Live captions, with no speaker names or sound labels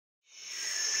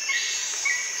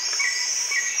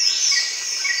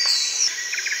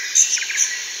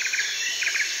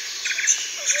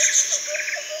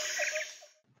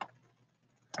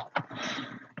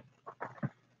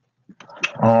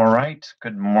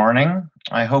Good morning.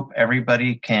 I hope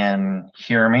everybody can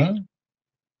hear me.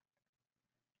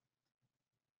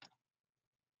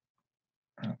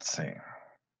 Let's see.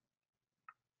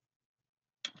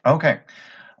 Okay,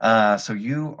 so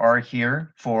you are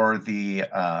here for the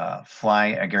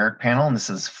Fly Agaric panel, and this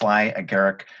is Fly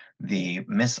Agaric, the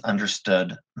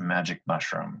misunderstood magic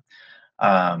mushroom.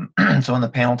 So in the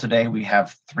panel today, we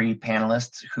have three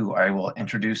panelists who I will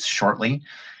introduce shortly,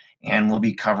 and we'll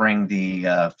be covering the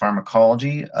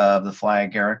pharmacology of the Fly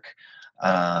Agaric,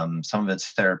 some of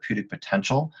its therapeutic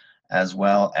potential, as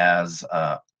well as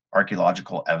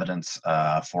archaeological evidence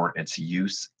for its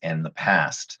use in the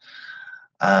past.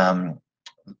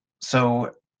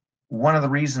 So one of the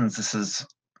reasons this is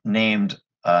named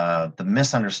the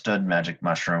misunderstood magic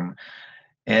mushroom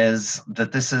is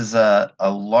that this is a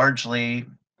largely,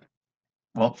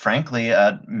 well, frankly,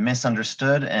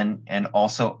 misunderstood and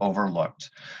also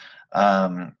overlooked.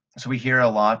 So we hear a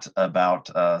lot about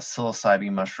psilocybe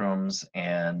mushrooms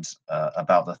and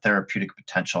about the therapeutic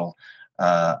potential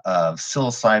of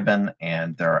psilocybin,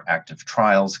 and there are active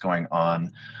trials going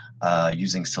on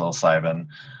using psilocybin.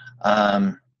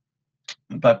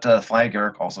 But Fly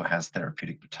Agaric also has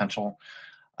therapeutic potential.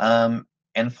 And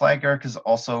Fly Agaric has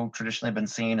also traditionally been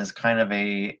seen as kind of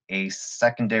a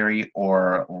secondary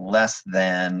or less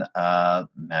than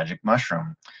magic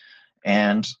mushroom.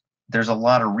 And there's a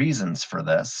lot of reasons for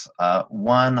this.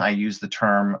 One, I use the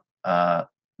term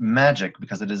magic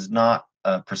because it is not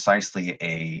precisely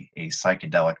a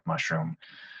psychedelic mushroom.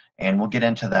 And we'll get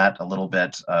into that a little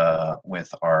bit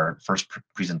with our first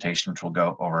presentation, which will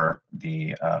go over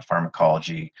the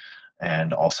pharmacology,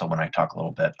 and also when I talk a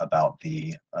little bit about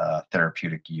the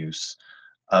therapeutic use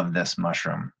of this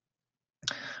mushroom.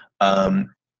 And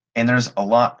there's a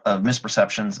lot of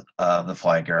misperceptions of the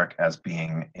Fly Agaric as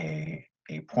being a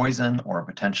poison or a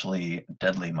potentially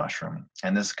deadly mushroom.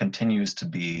 And this continues to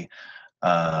be,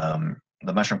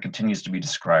 the mushroom continues to be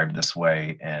described this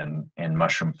way in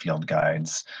mushroom field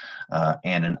guides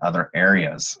and in other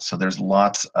areas. So there's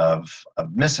lots of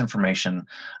misinformation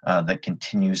that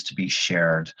continues to be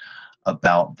shared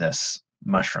about this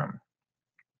mushroom.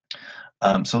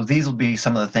 So these will be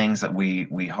some of the things that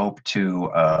we hope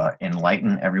to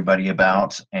enlighten everybody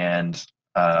about, and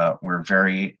we're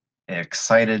very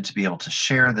excited to be able to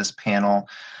share this panel.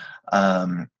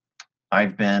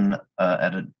 I've been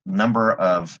at a number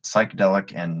of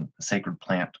psychedelic and sacred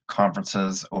plant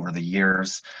conferences over the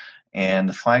years, and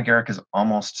the Fly Agaric is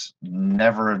almost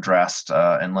never addressed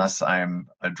unless I'm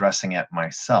addressing it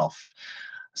myself.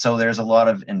 So there's a lot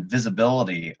of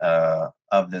invisibility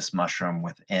of this mushroom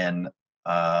within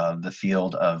the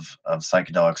field of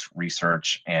psychedelics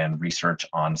research and research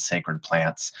on sacred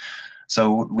plants.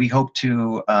 So we hope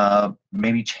to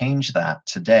maybe change that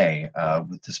today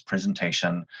with this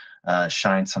presentation,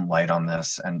 shine some light on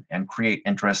this and create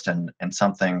interest in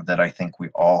something that I think we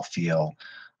all feel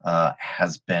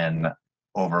has been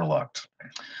overlooked.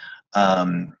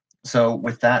 So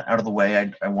with that out of the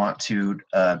way, I want to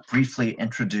briefly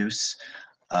introduce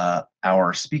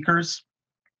our speakers,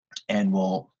 and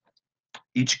we'll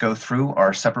each go through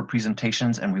our separate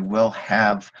presentations, and we will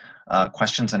have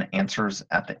questions and answers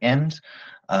at the end.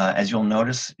 As you'll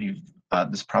notice,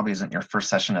 this probably isn't your first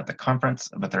session at the conference,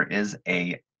 but there is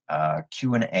a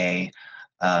Q&A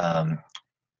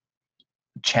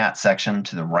chat section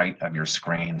to the right of your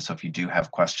screen. So if you do have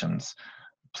questions,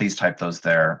 please type those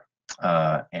there,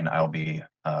 and I'll be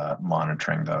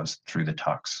monitoring those through the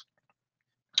talks.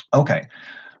 Okay,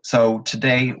 so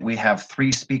today we have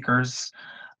three speakers.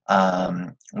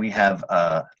 We have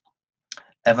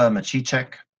Eva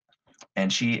Maciejczyk,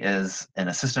 and she is an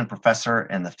assistant professor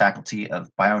in the Faculty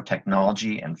of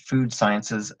Biotechnology and Food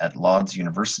Sciences at Lodz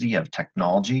University of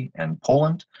Technology in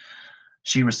Poland.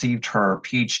 She received her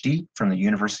PhD from the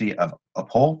University of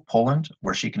Opole, Poland,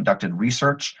 where she conducted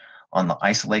research on the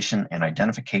isolation and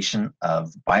identification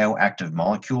of bioactive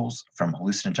molecules from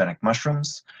hallucinogenic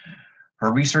mushrooms.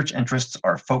 Her research interests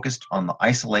are focused on the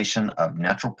isolation of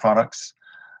natural products,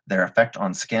 their effect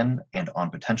on skin, and on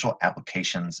potential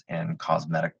applications in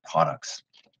cosmetic products.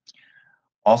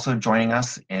 Also joining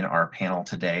us in our panel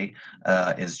today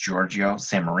is Giorgio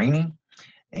Samorini,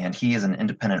 and he is an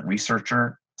independent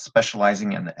researcher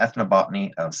specializing in the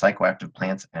ethnobotany of psychoactive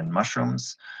plants and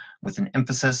mushrooms, with an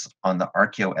emphasis on the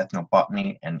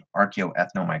archaeoethnobotany and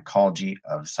archaeoethnomycology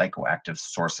of psychoactive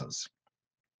sources.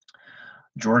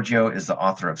 Giorgio is the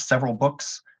author of several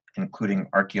books, including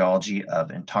Archaeology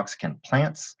of Intoxicant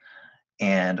Plants,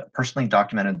 and personally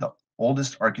documented the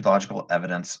oldest archaeological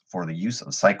evidence for the use of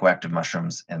psychoactive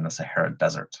mushrooms in the Sahara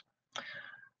Desert.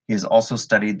 He has also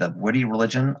studied the woody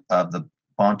religion of the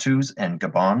Bantus in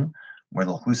Gabon, where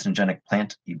the hallucinogenic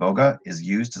plant iboga is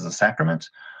used as a sacrament,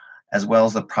 as well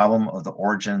as the problem of the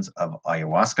origins of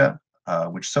ayahuasca,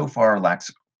 which so far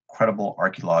lacks credible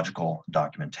archaeological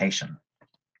documentation.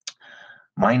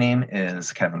 My name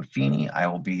is Kevin Feeney. I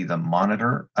will be the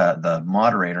moderator,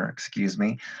 excuse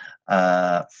me,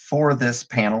 for this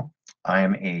panel. I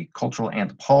am a cultural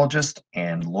anthropologist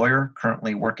and lawyer,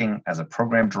 currently working as a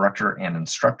program director and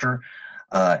instructor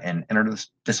in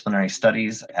interdisciplinary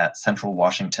studies at Central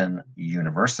Washington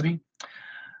University.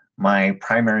 My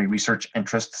primary research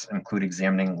interests include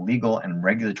examining legal and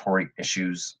regulatory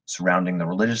issues surrounding the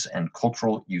religious and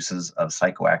cultural uses of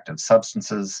psychoactive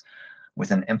substances,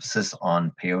 with an emphasis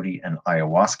on peyote and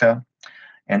ayahuasca,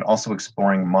 and also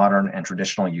exploring modern and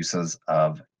traditional uses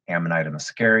of Amanita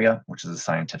muscaria, which is a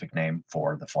scientific name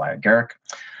for the Fly Agaric.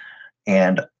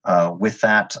 And with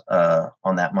that,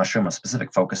 on that mushroom, a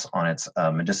specific focus on its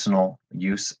medicinal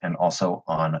use and also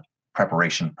on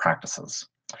preparation practices.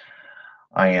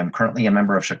 I am currently a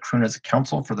member of Chacruna's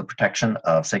Council for the Protection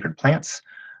of Sacred Plants,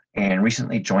 and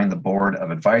recently joined the board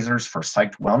of advisors for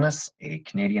Psyched Wellness, a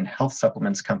Canadian health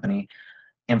supplements company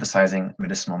emphasizing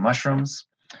medicinal mushrooms.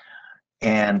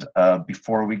 And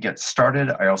before we get started,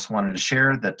 I also wanted to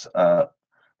share that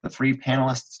the three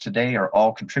panelists today are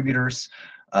all contributors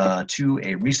to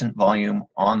a recent volume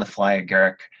on the Fly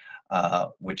Agaric,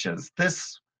 which is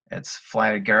this. It's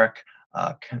Fly Agaric,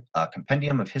 a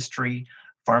Compendium of History,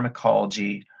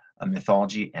 Pharmacology,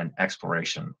 Mythology, and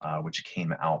Exploration, which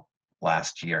came out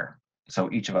last year. So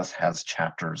each of us has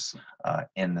chapters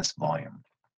in this volume.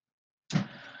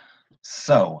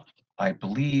 So I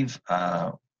believe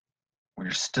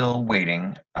we're still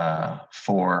waiting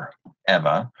for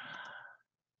Eva,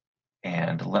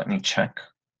 and let me check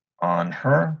on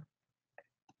her.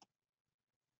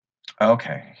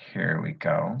 Okay, here we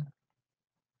go.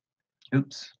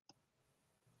 Oops.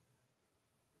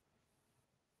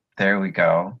 There we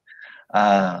go.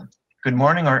 Good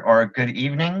morning or good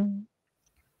evening.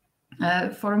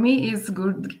 For me, it's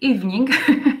good evening.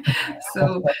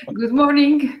 So good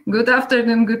morning, good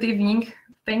afternoon, good evening.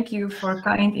 Thank you for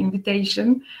kind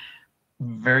invitation.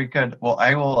 Very good. Well,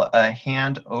 I will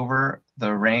hand over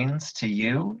the reins to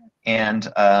you, and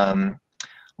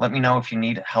let me know if you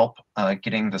need help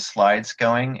getting the slides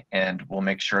going, and we'll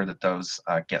make sure that those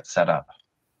get set up.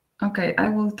 Okay, I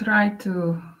will try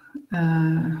to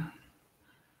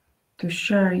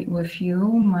share with you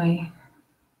my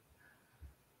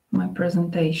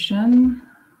presentation.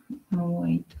 I'll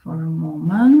wait for a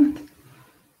moment.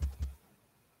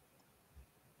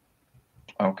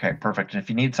 Okay, perfect. And if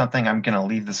you need something, I'm going to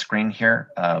leave the screen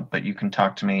here, but you can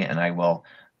talk to me and I will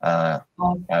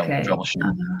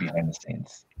troubleshoot behind the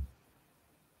scenes.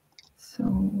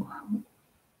 So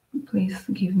please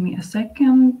give me a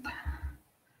second.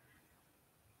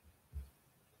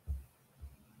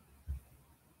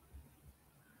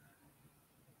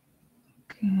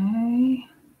 Okay.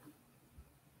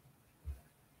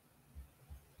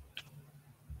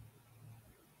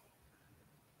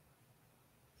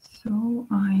 So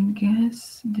I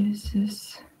guess this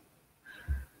is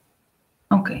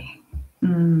okay.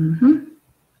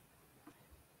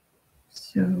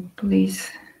 So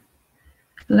please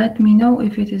let me know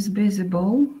if it is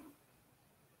visible.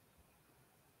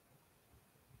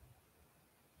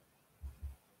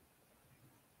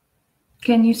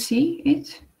 Can you see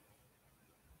it?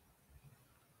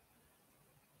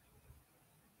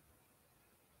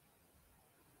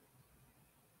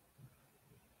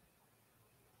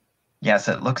 Yes,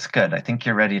 it looks good. I think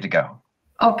you're ready to go.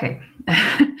 Okay.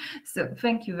 So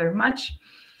thank you very much.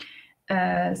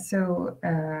 As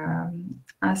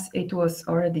it was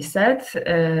already said,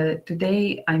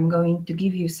 today I'm going to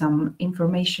give you some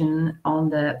information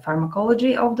on the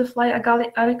pharmacology of the Fly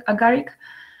Agaric,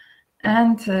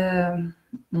 and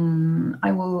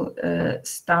I will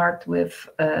start with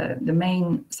the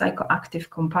main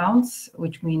psychoactive compounds,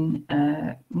 which mean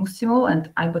muscimol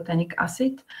and ibotenic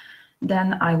acid.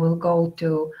 Then I will go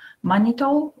to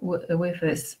mannitol with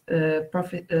its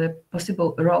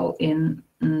possible role in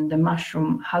the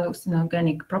mushroom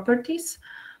hallucinogenic properties.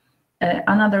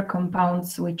 Another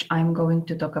compounds which I'm going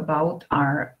to talk about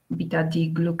are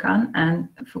beta-D-glucan and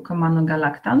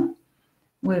fucomanogallactan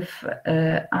with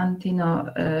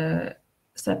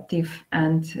antinociceptive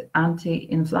and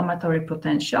anti-inflammatory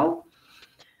potential.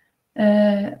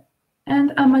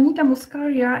 And Amanita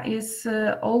muscaria is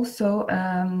also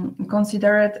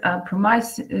considered a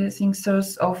promising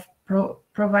source of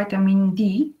provitamin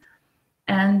D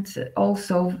and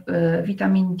also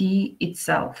vitamin D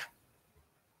itself.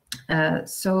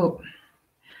 As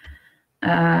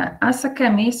a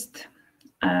chemist,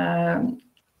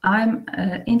 I'm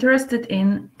interested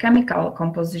in chemical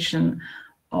composition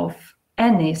of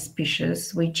any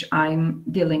species which I'm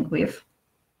dealing with.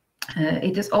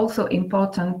 It is also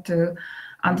important to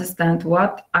understand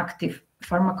what active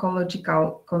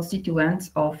pharmacological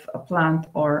constituents of a plant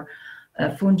or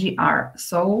fungi are.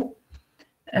 So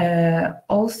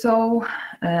also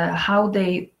how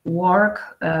they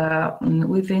work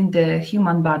within the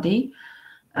human body.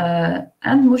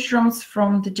 And mushrooms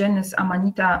from the genus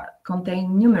Amanita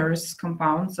contain numerous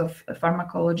compounds of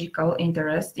pharmacological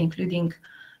interest, including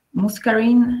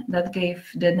muscarine, that gave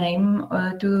the name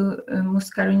to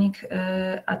muscarinic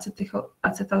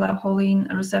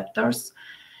acetylcholine receptors,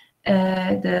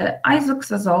 the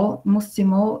isoxazole,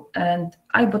 muscimol, and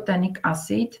ibotenic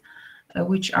acid,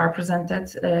 which are presented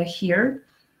here,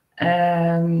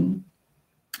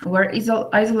 were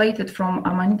isolated from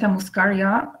Amanita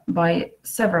muscaria by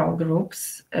several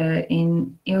groups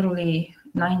in early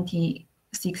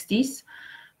 1960s.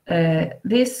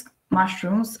 These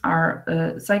mushrooms are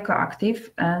psychoactive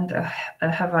and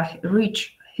have a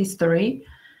rich history,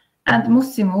 and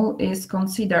muscimol is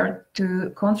considered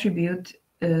to contribute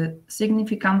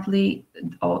significantly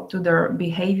to their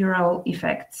behavioral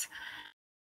effects.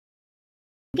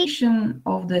 Investigation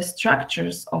of the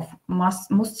structures of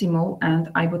muscimol and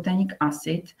ibotenic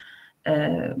acid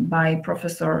by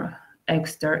Professor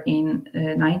Eugster in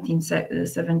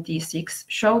 1976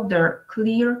 showed their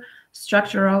clear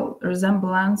structural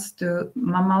resemblance to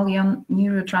mammalian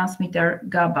neurotransmitter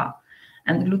GABA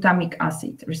and glutamic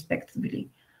acid, respectively.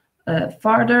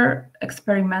 Further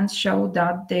experiments show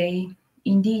that they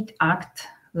indeed act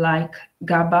like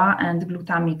GABA and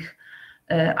glutamic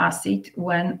acid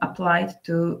when applied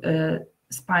to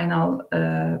spinal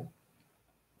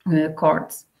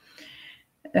cords.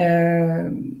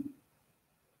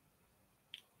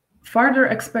 Further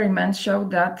experiments show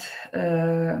that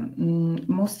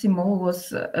muscimol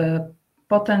was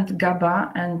potent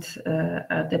GABA and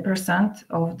a depressant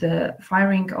of the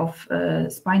firing of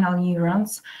spinal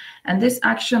neurons, and this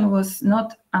action was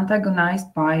not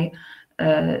antagonized by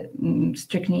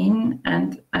strychnine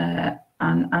and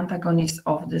an antagonist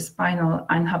of the spinal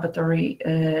inhibitory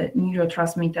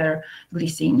neurotransmitter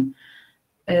glycine.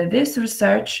 This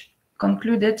research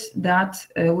concluded that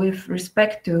with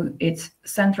respect to its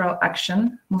central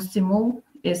action, muscimol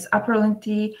is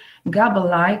apparently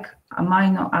GABA-like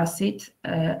amino acid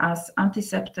as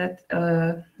antiseptic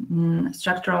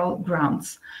structural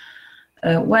grounds.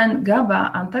 When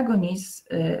GABA antagonists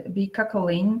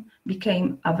bicacolin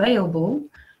became available,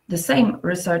 the same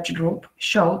research group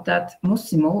showed that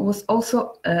muscimol was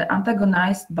also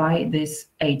antagonized by this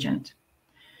agent.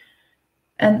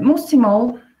 And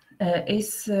muscimol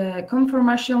is a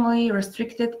conformationally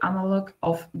restricted analog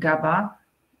of GABA,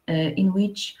 in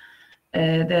which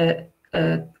the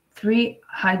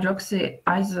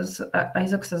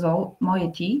 3-hydroxyisoxazole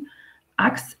moiety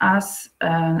acts as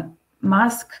a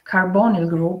masked carbonyl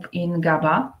group in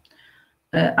GABA.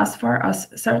 As far as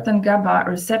certain GABA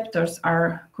receptors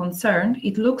are concerned,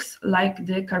 it looks like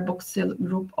the carboxyl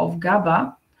group of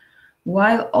GABA,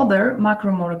 while other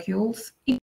macromolecules.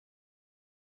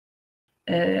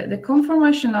 The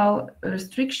conformational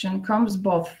restriction comes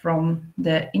both from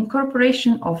the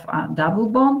incorporation of a double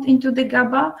bond into the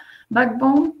GABA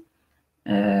backbone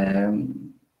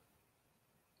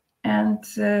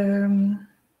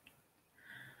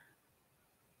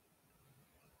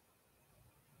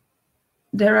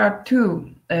there are two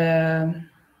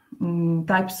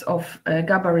types of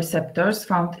GABA receptors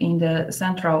found in the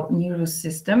central nervous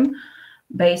system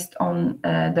based on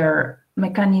their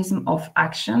mechanism of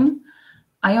action.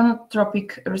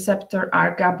 Ionotropic receptors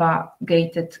are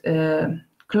GABA-gated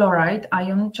chloride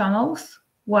ion channels,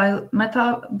 while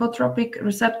metabotropic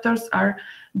receptors are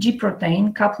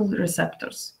G-protein coupled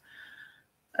receptors.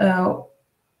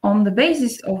 On the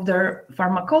basis of their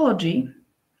pharmacology,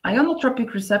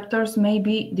 ionotropic receptors may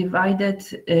be divided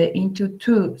into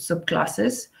two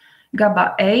subclasses.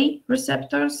 GABA-A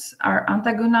receptors are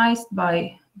antagonized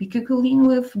by bicacolin,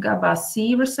 with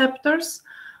GABA-C receptors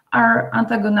are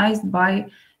antagonized by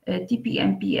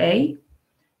TPMPA,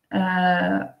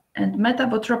 and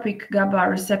metabotropic GABA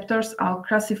receptors are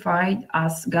classified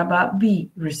as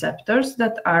GABA-B receptors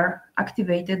that are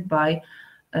activated by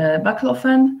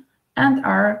baclofen and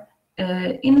are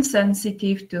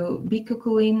insensitive to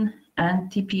bicacolin and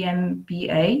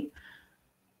TPMPA,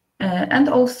 and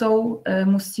also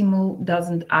muscimol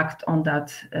doesn't act on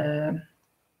that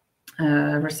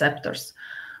receptors.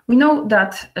 We know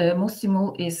that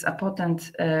muscimol is a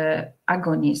potent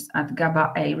agonist at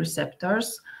GABA-A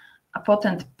receptors, a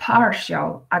potent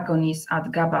partial agonist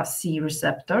at GABA-C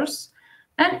receptors,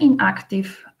 and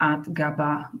inactive at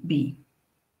GABA-B.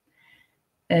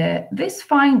 These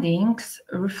findings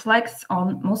reflect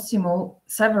on muscimol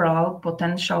several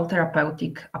potential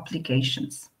therapeutic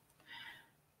applications.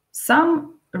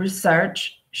 Some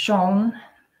research shown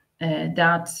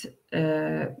that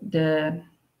the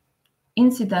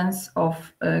incidence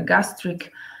of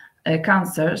gastric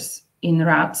cancers in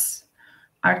rats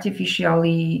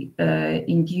artificially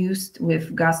induced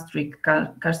with gastric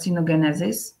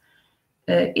carcinogenesis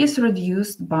is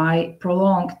reduced by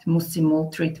prolonged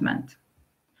muscimol treatment.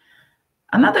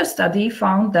 Another study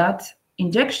found that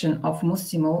injection of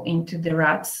muscimol into the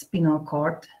rat's spinal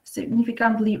cord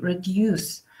significantly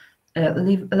reduced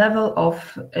level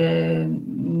of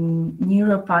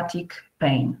neuropathic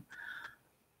pain.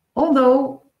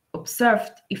 Although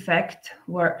observed effects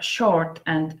were short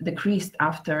and decreased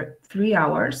after 3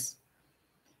 hours,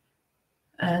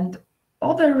 and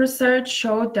other research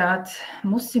showed that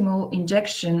muscimol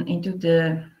injection into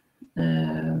the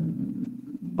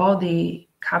body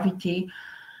cavity,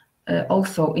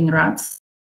 also in rats,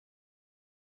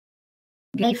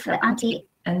 gave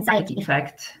anti-anxiety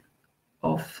effect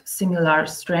of similar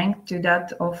strength to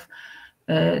that of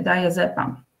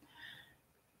diazepam.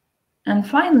 And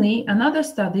finally, another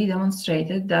study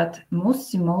demonstrated that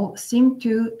muscimol seemed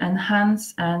to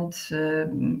enhance and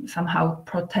somehow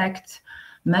protect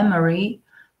memory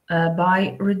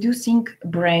by reducing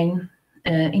brain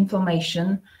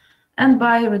inflammation and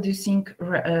by reducing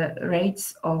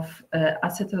rates of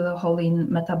acetylcholine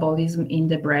metabolism in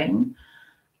the brain,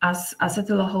 as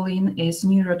acetylcholine is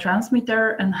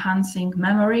neurotransmitter enhancing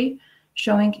memory,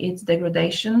 showing its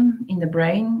degradation in the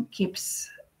brain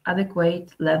keeps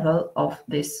adequate level of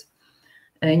this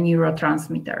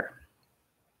neurotransmitter.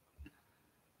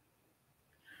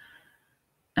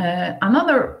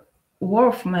 Another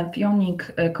worth mentioning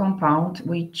compound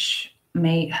which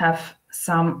may have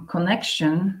some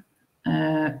connection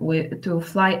to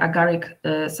Fly Agaric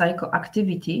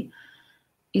psychoactivity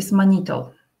is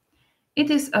mannitol. It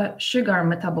is a sugar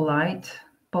metabolite,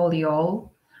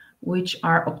 polyol, which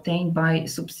are obtained by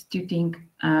substituting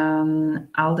an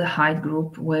aldehyde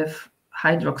group with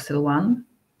hydroxyl 1.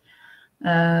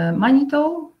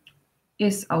 Mannitol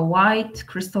is a white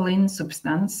crystalline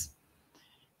substance,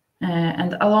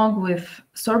 and along with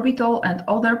sorbitol and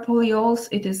other polyols,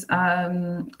 it is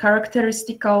a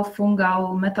characteristical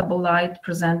fungal metabolite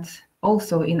present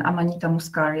also in Amanita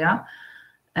muscaria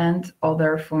and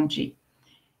other fungi.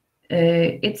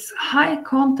 Its high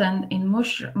content in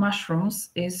mushrooms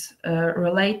is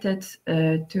related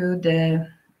to the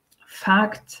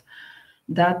fact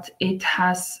that it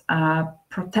has a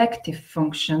protective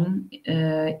function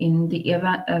in the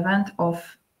event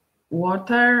of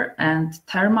water and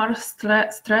thermal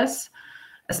stress,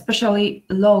 especially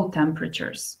low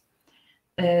temperatures.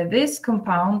 This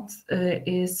compound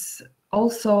is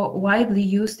also widely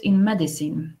used in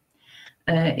medicine.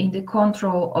 In the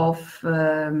control of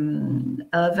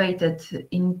elevated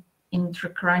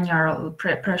intracranial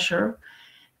pressure,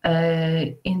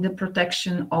 in the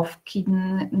protection of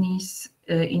kidneys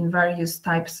in various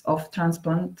types of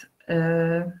transplant,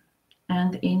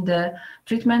 and in the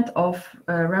treatment of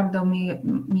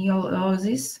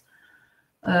rhabdomyolysis.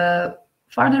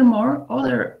 Furthermore,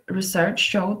 other research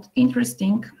showed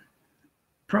interesting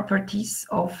properties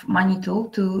of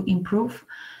mannitol to improve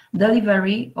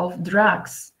delivery of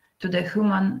drugs to the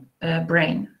human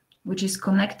brain, which is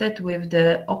connected with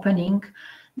the opening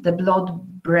the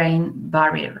blood-brain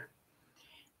barrier.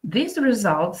 These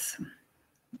results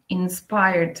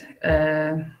inspired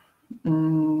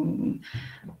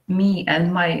me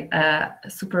and my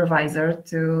supervisor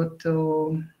to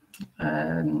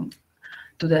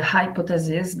the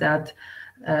hypothesis that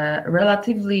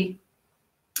relatively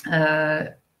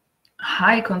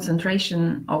high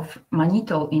concentration of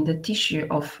mannitol in the tissue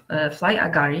of Fly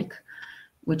Agaric,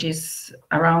 which is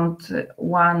around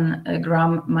 1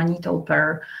 gram mannitol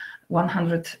per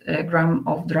 100 gram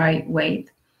of dry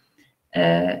weight,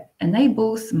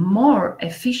 enables more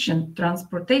efficient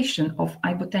transportation of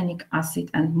ibotenic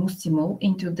acid and muscimol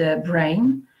into the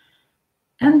brain,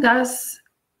 and thus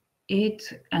it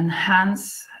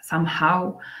enhances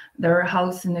somehow their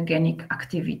hallucinogenic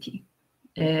activity.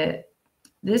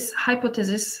 This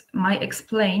hypothesis might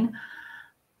explain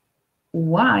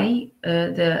why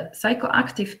the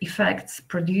psychoactive effects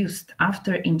produced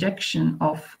after injection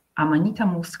of Amanita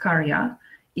muscaria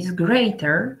is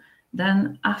greater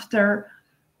than after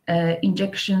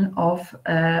injection of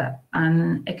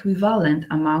an equivalent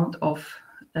amount of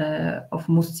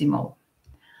muscimol.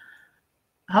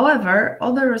 However,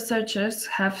 other researchers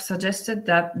have suggested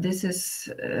that this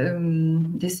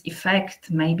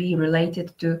effect may be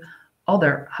related to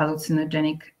other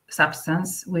hallucinogenic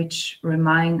substance which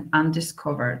remain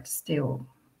undiscovered still.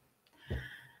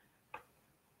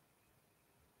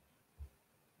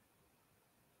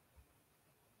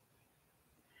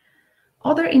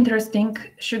 Other interesting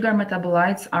sugar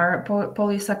metabolites are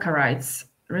polysaccharides.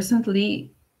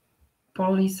 Recently,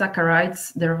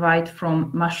 polysaccharides derived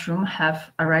from mushroom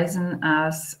have arisen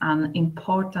as an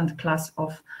important class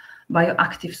of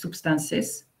bioactive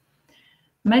substances.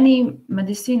 Many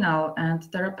medicinal and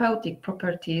therapeutic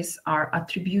properties are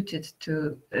attributed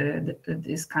to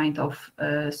this kind of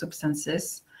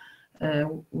substances,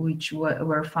 which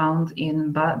were found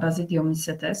in Basidium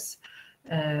nicetes.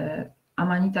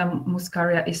 Amanita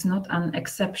muscaria is not an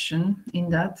exception in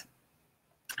that.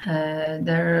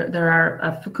 There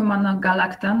are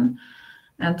fucomonogalactan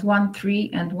and 1,3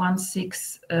 and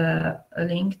 1,6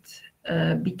 linked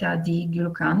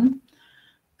beta-D-glucan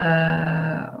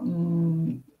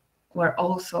were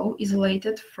also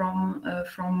isolated from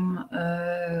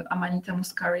Amanita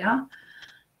muscaria,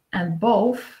 and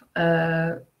both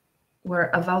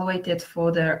were evaluated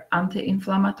for their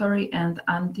anti-inflammatory and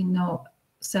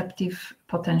antinociceptive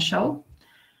potential,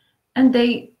 and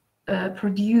they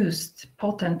produced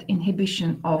potent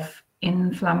inhibition of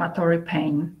inflammatory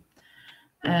pain.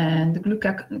 And the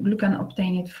glucan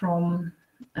obtained from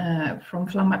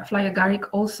Fly Agaric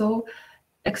also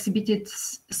exhibited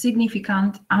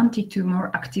significant anti-tumor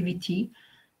activity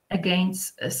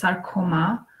against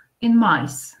sarcoma in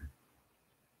mice.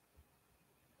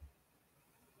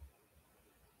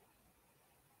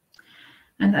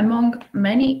 And among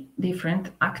many different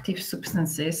active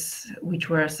substances which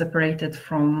were separated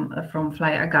from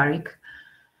Fly Agaric,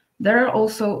 there are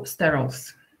also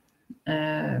sterols.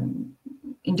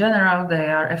 In general, they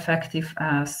are effective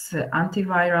as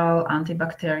antiviral,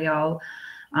 antibacterial,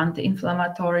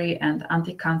 anti-inflammatory, and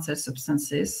anti-cancer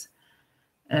substances.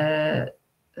 And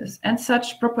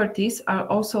such properties are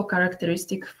also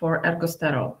characteristic for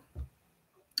ergosterol.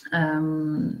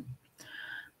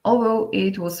 Although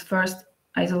it was first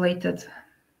isolated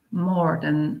more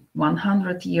than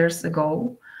 100 years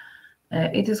ago,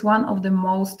 it is one of the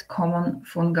most common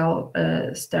fungal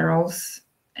sterols,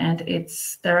 and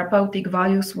its therapeutic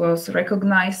values was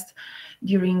recognized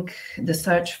during the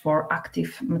search for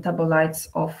active metabolites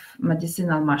of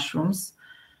medicinal mushrooms.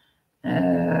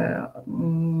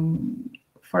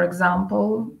 For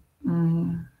example,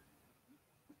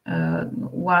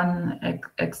 one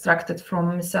extracted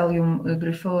from Mycelium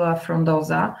gryphula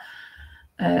frondosa,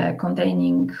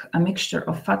 containing a mixture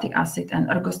of fatty acid and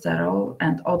ergosterol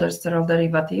and other sterol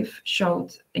derivative,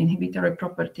 showed inhibitory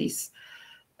properties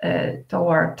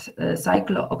toward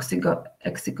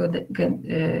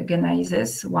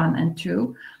cyclooxygenases 1 and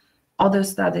 2. Other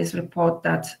studies report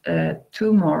that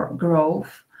tumor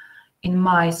growth in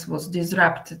mice was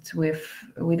disrupted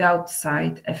without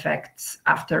side effects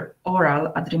after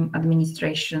oral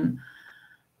administration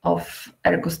of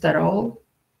ergosterol.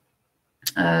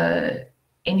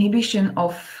 Inhibition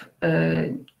of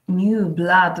new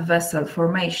blood vessel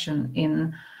formation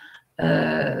in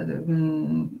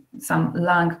some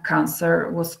lung cancer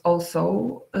was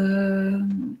also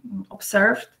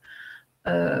observed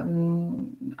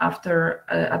after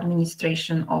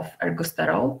administration of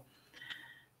ergosterol.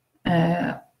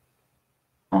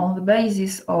 On the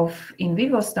basis of in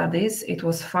vivo studies, it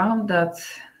was found that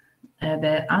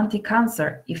the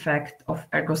anti-cancer effect of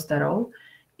ergosterol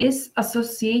is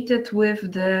associated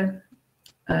with the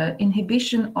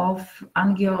inhibition of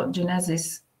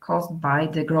angiogenesis caused by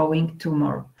the growing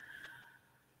tumor.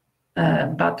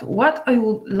 But what I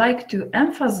would like to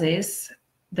emphasize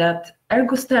that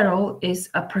ergosterol is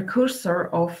a precursor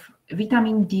of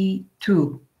vitamin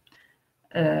D2.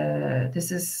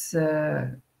 This is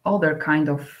other kind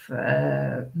of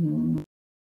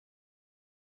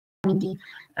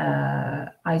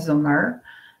isomer,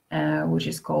 which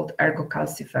is called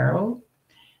ergocalciferol.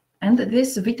 And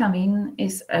this vitamin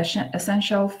is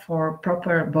essential for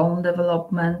proper bone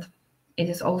development. It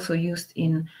is also used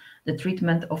in the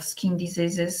treatment of skin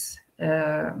diseases,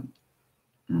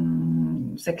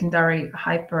 secondary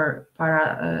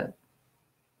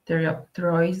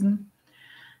hyperparathyroidism,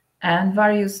 and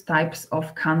various types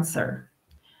of cancer.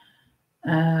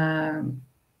 And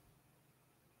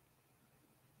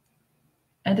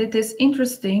it is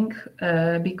interesting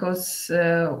because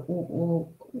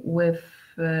with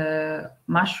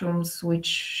mushrooms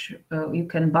which you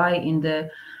can buy in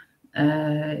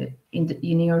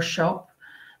your shop,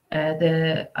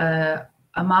 the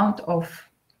amount of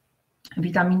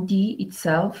vitamin D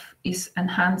itself is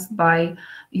enhanced by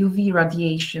UV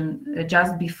radiation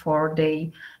just before they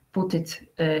put it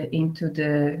into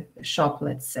the shop,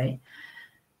 let's say.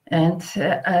 And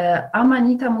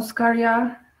Amanita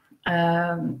muscaria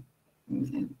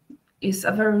is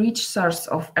a very rich source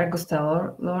of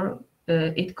ergosterol,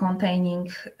 it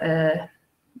containing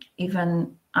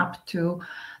even up to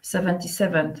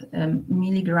 77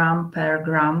 milligram per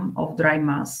gram of dry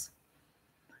mass.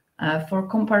 For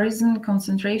comparison,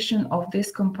 concentration of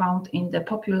this compound in the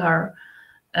popular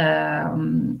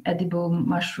edible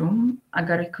mushroom,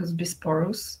 Agaricus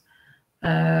bisporus,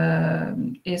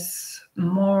 is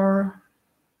more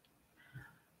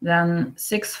than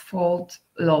 6-fold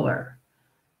lower.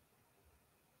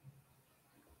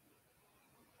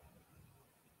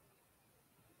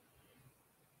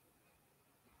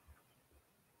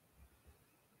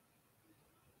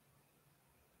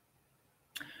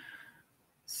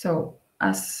 So,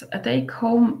 as a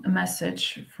take-home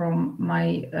message from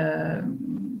my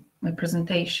my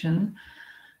presentation,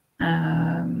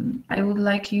 I would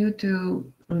like you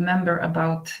to remember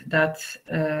about that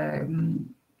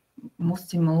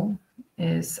muscimol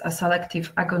is a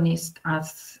selective agonist at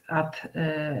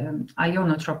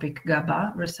ionotropic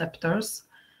GABA receptors,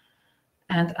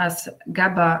 and as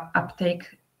GABA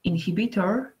uptake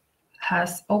inhibitor,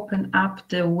 has opened up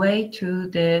the way to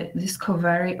the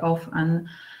discovery of an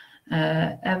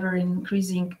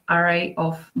ever-increasing array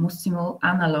of muscimol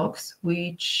analogs,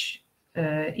 which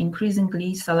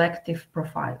increasingly selective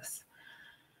profiles.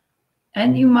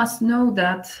 And you must know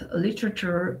that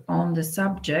literature on the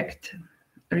subject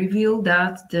revealed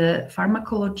that the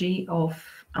pharmacology of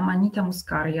Amanita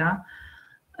muscaria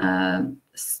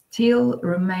still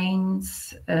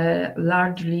remains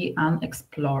largely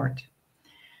unexplored.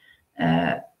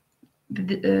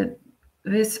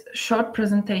 This short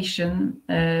presentation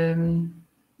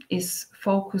is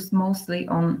focused mostly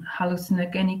on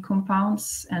hallucinogenic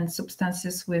compounds and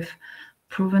substances with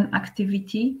proven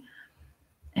activity.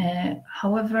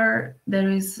 However, there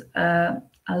is a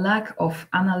lack of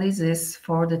analysis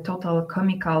for the total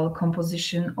chemical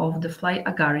composition of the Fly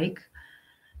Agaric,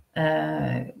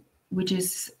 which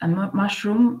is a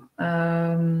mushroom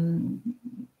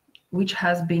which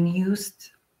has been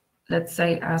used, let's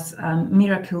say, as a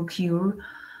miracle cure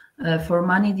for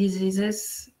many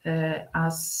diseases,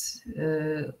 as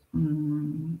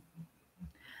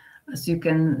you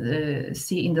can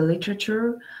see in the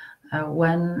literature,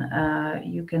 when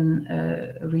you can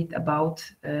read about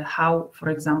how, for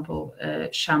example,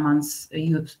 shamans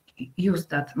use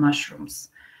that mushrooms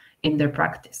in their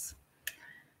practice.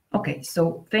 Okay,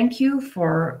 so thank you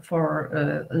for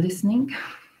listening.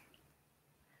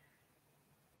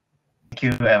 Thank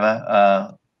you,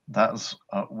 Eva. That was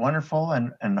wonderful,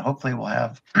 and hopefully we'll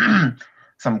have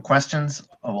some questions.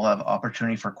 We'll have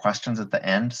opportunity for questions at the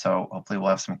end, so hopefully we'll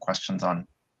have some questions on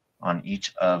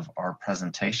each of our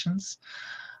presentations.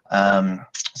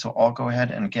 So I'll go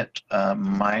ahead and get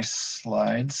my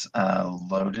slides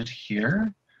loaded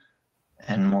here,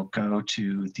 and we'll go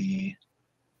to the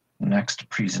next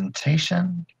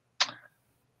presentation.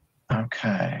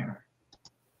 Okay.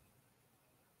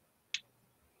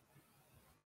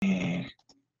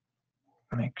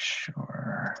 Make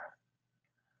sure.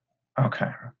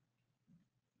 Okay.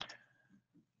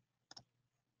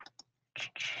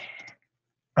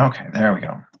 Okay, there we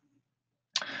go.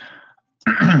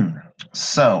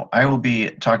 So I will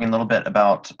be talking a little bit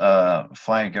about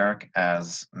Fly Agaric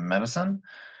as medicine,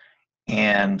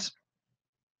 and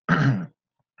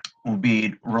we'll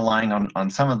be relying on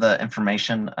some of the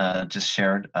information just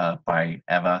shared by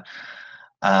Eva.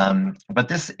 But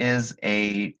this is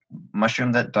a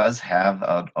mushroom that does have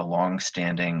a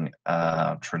long-standing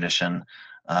tradition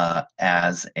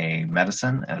as a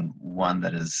medicine, and one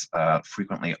that is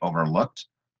frequently overlooked.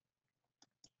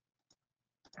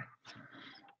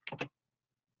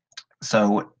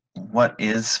 So what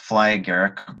is Fly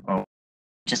Agaric? Oh,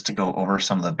 just to go over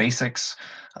some of the basics,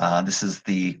 this is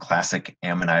the classic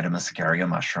Amanita muscaria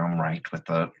mushroom, right, with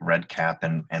the red cap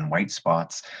and white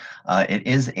spots. It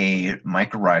is a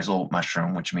mycorrhizal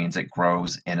mushroom, which means it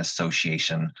grows in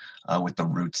association with the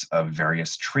roots of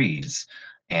various trees,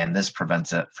 and this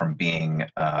prevents it from being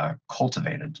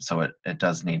cultivated. So it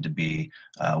does need to be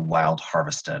wild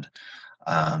harvested.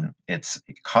 It's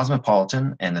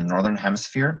cosmopolitan in the Northern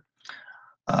Hemisphere.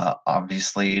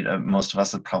 Obviously, most of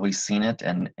us have probably seen it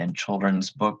in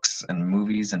children's books and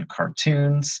movies and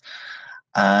cartoons.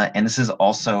 And this is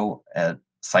also a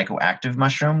psychoactive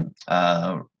mushroom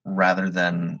rather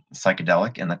than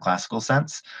psychedelic in the classical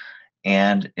sense,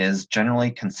 and is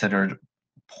generally considered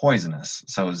poisonous,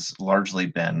 so has largely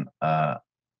been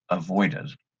avoided.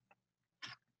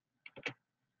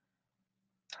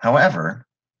 However,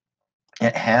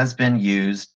 it has been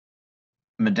used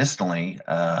medicinally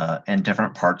in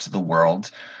different parts of the world,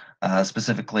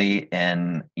 specifically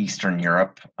in Eastern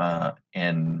Europe,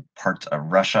 in parts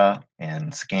of Russia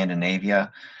and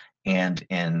Scandinavia, and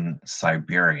in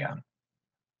Siberia.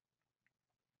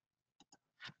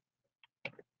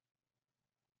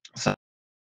 So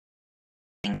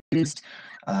used,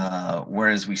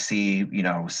 whereas we see, you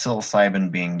know,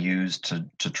 psilocybin being used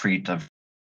to treat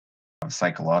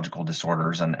psychological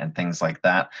disorders and things like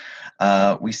that,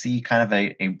 we see kind of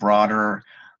a broader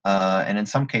and in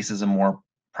some cases a more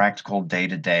practical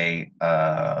day-to-day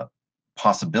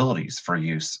possibilities for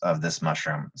use of this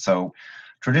mushroom. So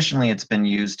traditionally it's been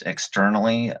used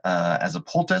externally as a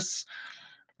poultice,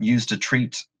 used to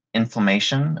treat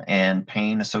inflammation and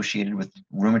pain associated with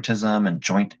rheumatism and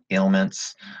joint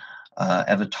ailments.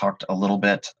 Eva talked a little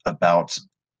bit about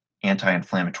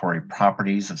anti-inflammatory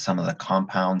properties of some of the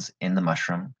compounds in the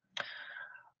mushroom.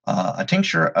 A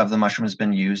tincture of the mushroom has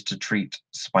been used to treat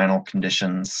spinal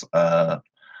conditions,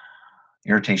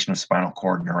 irritation of spinal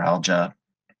cord, neuralgia,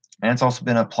 and it's also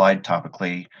been applied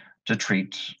topically to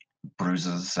treat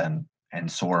bruises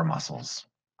and sore muscles.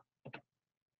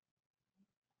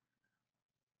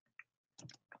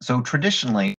 So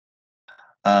traditionally,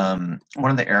 one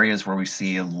of the areas where we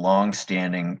see a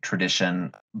long-standing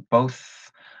tradition,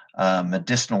 both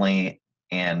medicinally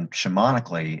and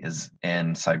shamanically, is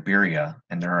in Siberia,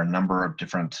 and there are a number of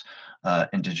different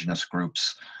indigenous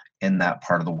groups in that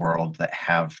part of the world that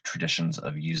have traditions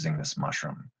of using this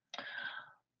mushroom.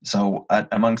 So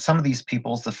among some of these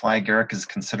peoples, the Fly Agaric is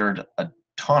considered a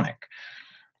tonic,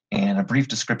 and a brief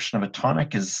description of a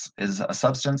tonic is a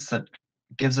substance that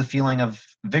gives a feeling of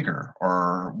vigor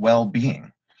or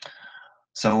well-being.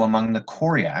 So among the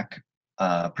Koryak,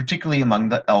 particularly among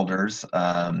the elders,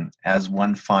 as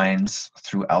one finds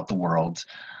throughout the world,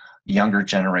 younger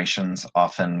generations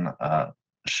often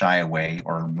shy away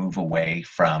or move away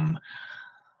from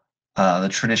the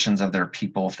traditions of their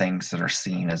people, things that are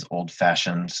seen as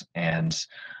old-fashioned, and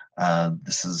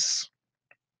this is,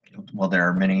 well, there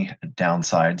are many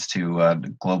downsides to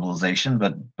globalization,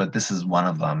 but this is one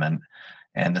of them,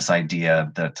 and this idea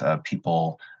that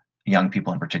young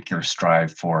people in particular,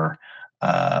 strive for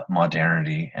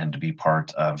modernity and to be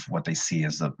part of what they see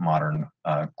as the modern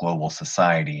global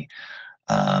society.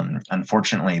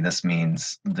 Unfortunately, this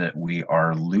means that we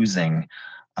are losing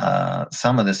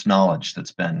some of this knowledge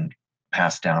that's been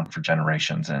passed down for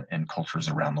generations in cultures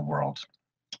around the world.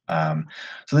 So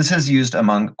this is used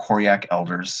among Koryak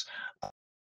elders,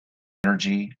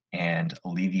 energy and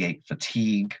alleviate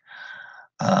fatigue.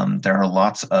 There are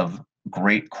lots of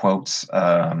great quotes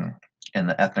in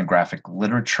the ethnographic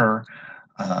literature.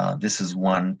 This is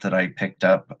one that I picked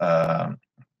up.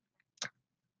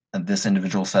 This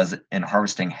individual says, "In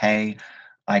harvesting hay,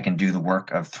 I can do the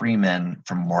work of 3 men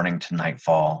from morning to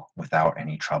nightfall without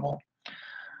any trouble."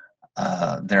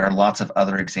 There are lots of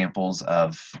other examples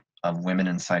of women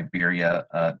in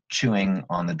Siberia chewing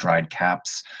on the dried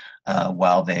caps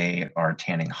while they are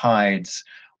tanning hides,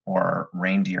 or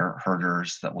reindeer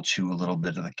herders that will chew a little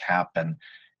bit of the cap and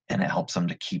it helps them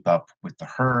to keep up with the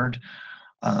herd.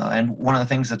 And one of the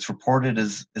things that's reported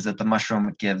is that the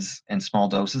mushroom gives, in small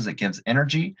doses, it gives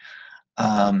energy.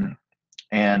 And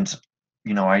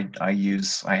you know,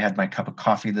 I had my cup of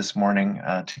coffee this morning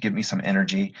to give me some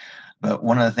energy. But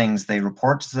one of the things they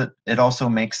report is that it also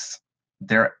makes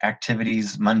their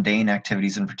activities, mundane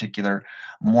activities in particular,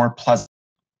 more pleasant.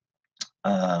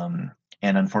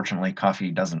 And unfortunately,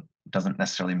 coffee doesn't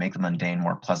necessarily make the mundane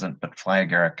more pleasant, but Fly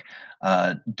Agaric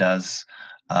does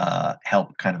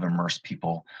help kind of immerse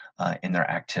people in their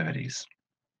activities.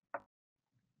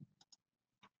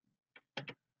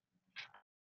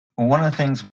 One of the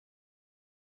things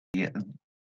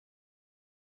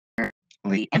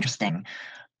really interesting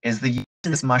is the use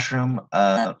of this mushroom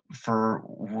for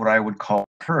what I would call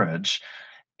courage,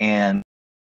 and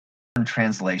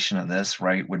translation of this,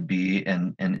 right, would be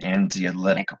an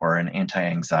anxiolytic or an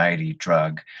anti-anxiety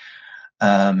drug.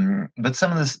 But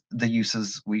some of the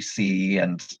uses we see,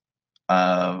 and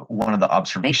one of the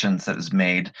observations that was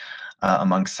made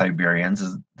amongst Siberians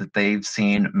is that they've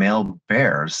seen male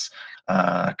bears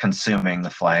consuming the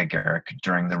Fly Agaric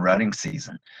during the rutting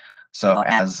season. So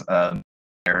as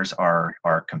bears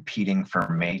are competing for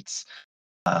mates,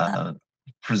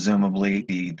 presumably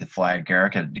the Fly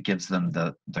Agaric, it gives them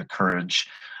the courage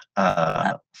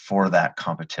for that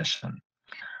competition.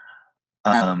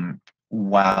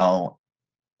 While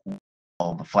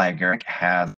the Fly Agaric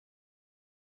has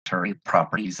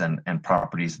properties and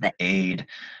properties that aid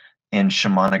in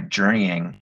shamanic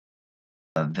journeying,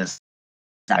 this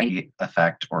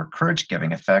effect or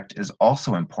courage-giving effect is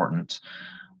also important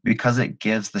because it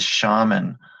gives the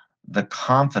shaman the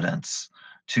confidence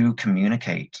to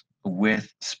communicate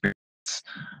with spirit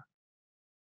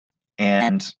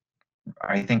And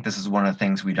I think this is one of the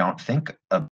things we don't think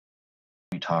of when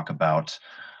we talk about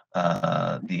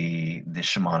the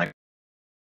shamanic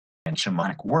and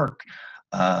shamanic work,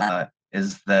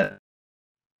 is that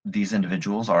these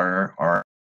individuals are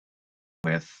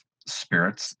with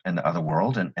spirits in the other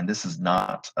world, and this is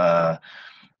not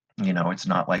it's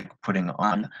not like putting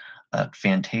on a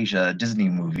Fantasia Disney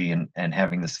movie and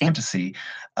having this fantasy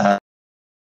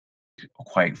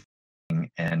quite,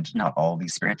 and not all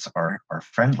these spirits are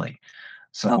friendly.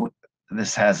 So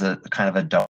this has a kind of a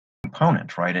double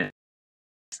component, right? It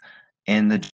in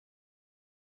the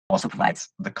also provides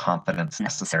the confidence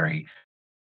necessary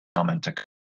to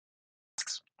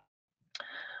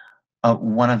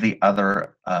one of the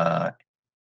other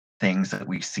things that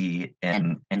we see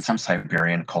in some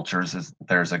Siberian cultures is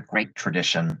there's a great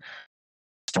tradition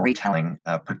storytelling,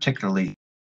 particularly,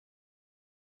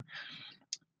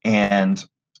 and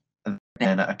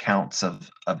then accounts of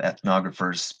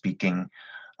ethnographers speaking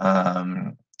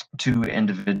to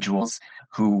individuals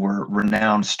who were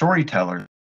renowned storytellers,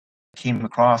 came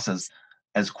across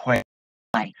as quite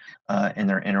high in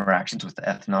their interactions with the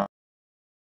ethno.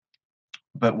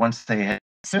 But once they had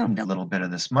consumed a little bit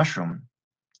of this mushroom,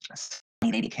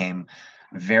 they became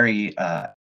very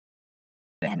and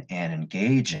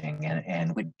engaging,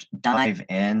 and would dive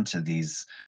into these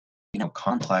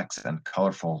complex and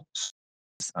colorful,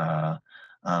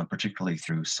 particularly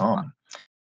through song.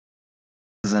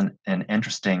 This is an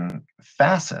interesting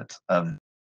facet of the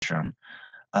mushroom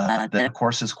that, of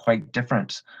course, is quite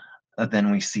different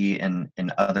than we see in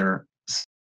other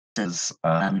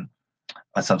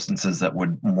substances that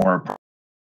would more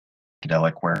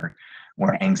psychedelic,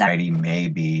 where anxiety may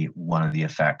be one of the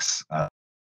effects.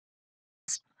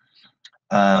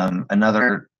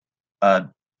 Another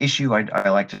issue I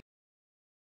like to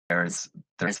there's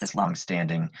this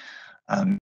long-standing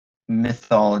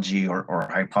mythology or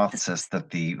hypothesis that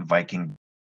the Viking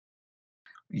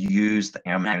used the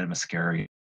Amanita muscaria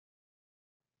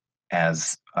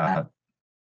as put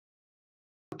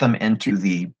them into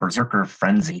the berserker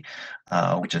frenzy,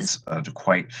 which is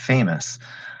quite famous.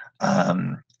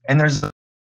 And there's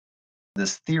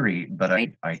this theory, but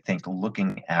I think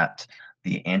looking at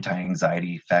the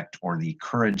anti-anxiety effect or the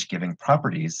courage-giving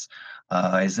properties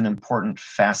is an important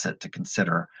facet to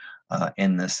consider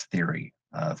in this theory.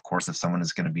 Of course, if someone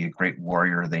is going to be a great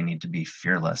warrior, they need to be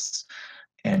fearless.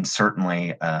 And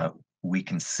certainly we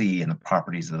can see in the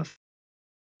properties of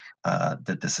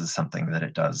that this is something that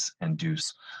it does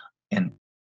induce in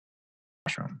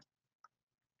mushroom.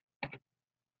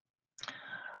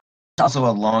 It's also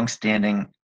a long-standing,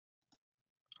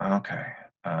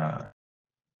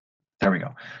 there we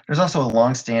go. There's also a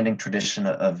long-standing tradition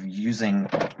of using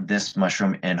this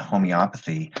mushroom in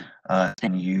homeopathy. It's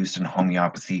been used in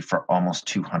homeopathy for almost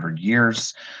 200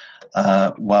 years.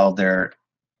 While there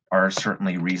are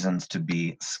certainly reasons to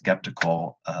be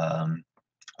skeptical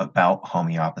about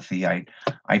homeopathy,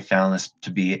 I found this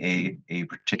to be a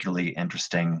particularly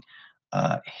interesting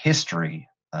history.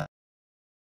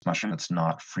 Mushroom that's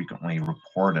not frequently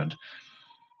reported.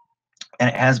 And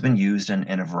it has been used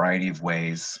in a variety of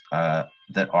ways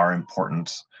that are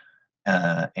important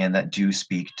and that do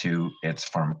speak to its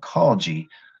pharmacology,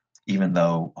 even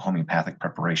though homeopathic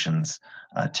preparations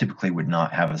typically would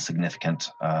not have a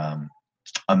significant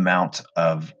amount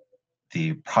of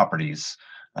the properties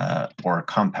or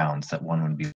compounds that one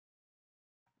would be.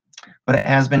 But it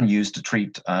has been used to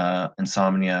treat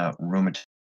insomnia, rheumatism,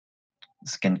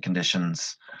 skin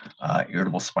conditions,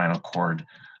 irritable spinal cord,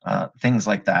 things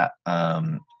like that,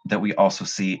 that we also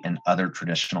see in other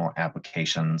traditional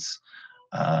applications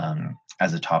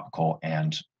as a topical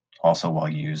and also while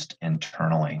used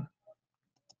internally.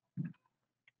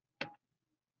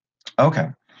 Okay,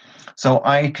 so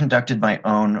I conducted my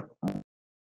own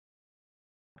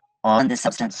on this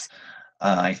substance.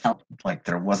 I felt like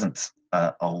there wasn't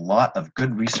a lot of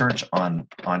good research on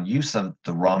use of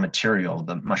the raw material,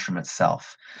 the mushroom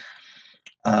itself.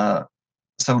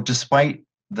 So despite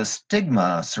the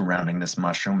stigma surrounding this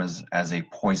mushroom as a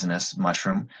poisonous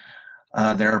mushroom,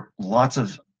 there are lots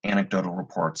of anecdotal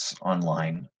reports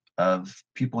online of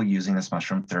people using this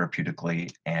mushroom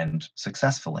therapeutically and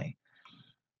successfully.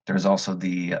 There's also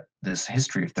this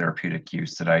history of therapeutic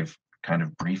use that I've kind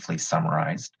of briefly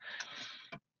summarized.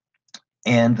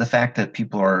 And the fact that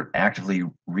people are actively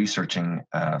researching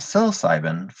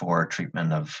psilocybin for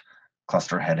treatment of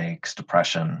cluster headaches,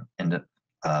 depression, and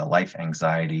life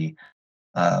anxiety,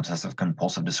 obsessive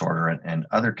compulsive disorder, and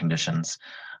other conditions,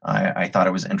 I thought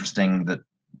it was interesting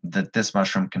that this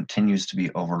mushroom continues to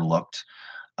be overlooked.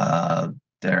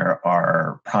 There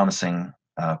are promising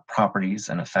properties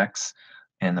and effects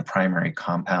in the primary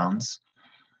compounds.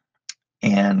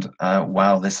 And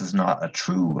while this is not a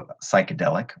true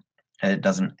psychedelic, it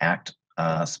doesn't act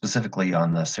specifically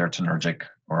on the serotonergic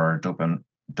or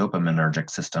dopaminergic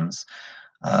systems.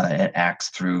 It acts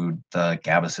through the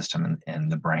GABA system in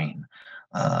the brain.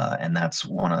 And that's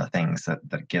one of the things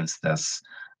that gives this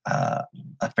a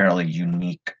fairly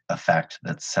unique effect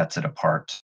that sets it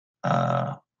apart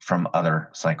from other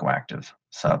psychoactive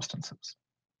substances.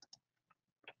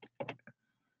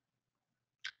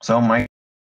 So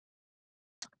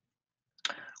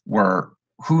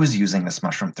who is using this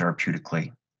mushroom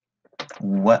therapeutically?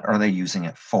 What are they using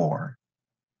it for?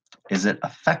 Is it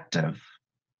effective?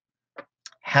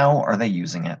 How are they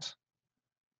using it?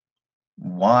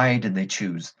 Why did they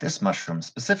choose this mushroom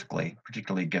specifically,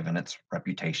 particularly given its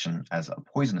reputation as a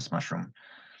poisonous mushroom?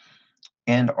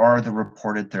 And are the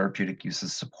reported therapeutic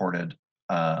uses supported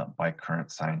by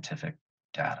current scientific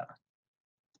data?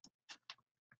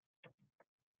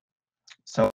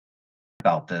 So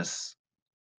about this,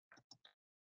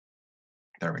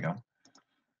 there we go.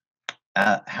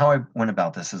 How I went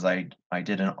about this is I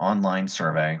did an online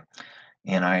survey,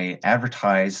 and I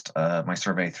advertised my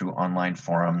survey through online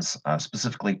forums,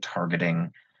 specifically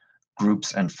targeting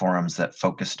groups and forums that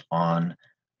focused on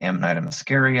Amanita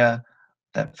muscaria,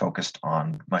 that focused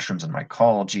on mushrooms and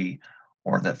mycology,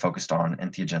 or that focused on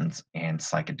entheogens and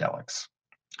psychedelics.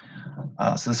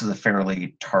 So this is a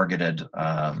fairly targeted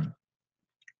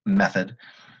method.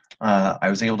 I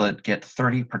was able to get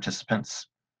 30 participants,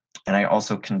 and I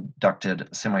also conducted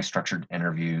semi-structured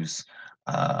interviews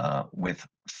with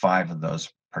 5 of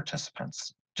those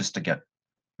participants, just to get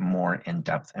more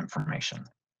in-depth information.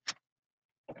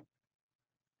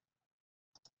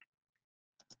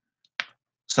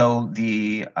 So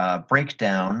the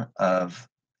breakdown of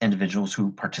individuals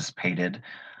who participated,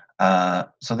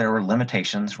 so there were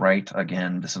limitations, right?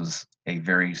 Again, this was a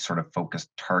very sort of focused,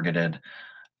 targeted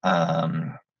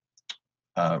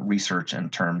research in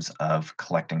terms of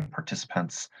collecting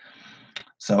participants.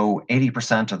 So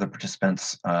 80% of the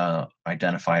participants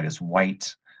identified as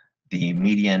white. The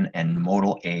median and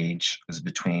modal age was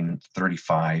between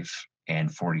 35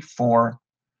 and 44.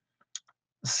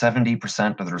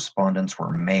 70% of the respondents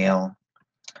were male.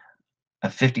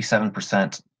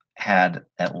 57% had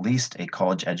at least a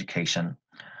college education.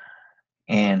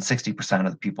 And 60%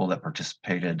 of the people that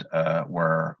participated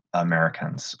were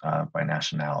Americans by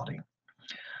nationality.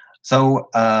 So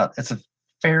it's a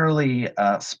fairly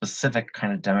specific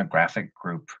kind of demographic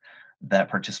group that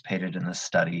participated in this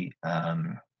study.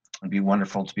 It'd be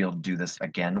wonderful to be able to do this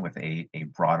again with a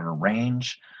broader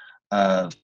range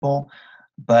of people,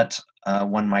 but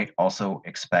one might also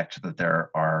expect that there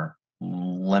are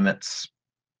limits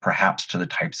perhaps to the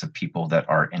types of people that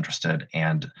are interested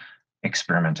and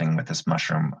experimenting with this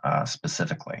mushroom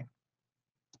specifically.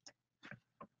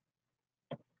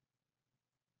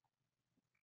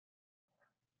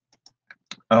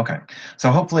 Okay,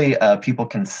 so hopefully people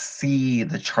can see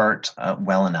the chart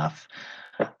well enough.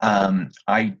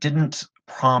 I didn't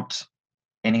prompt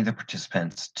any of the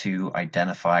participants to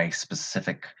identify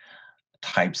specific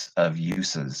types of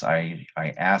uses. I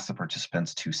asked the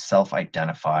participants to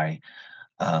self-identify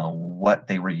what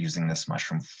they were using this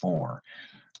mushroom for.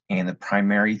 And the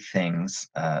primary things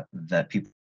that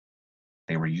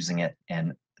they were using it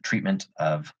in treatment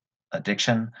of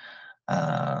addiction,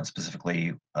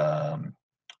 specifically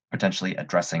potentially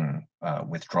addressing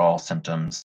withdrawal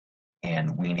symptoms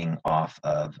and weaning off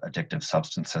of addictive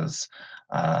substances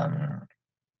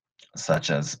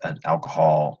such as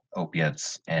alcohol,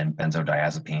 opiates, and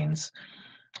benzodiazepines.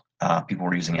 People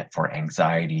were using it for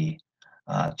anxiety,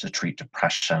 to treat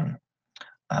depression,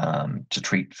 to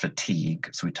treat fatigue.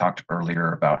 So we talked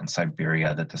earlier about in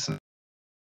Siberia that this is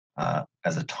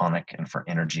as a tonic and for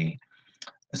energy.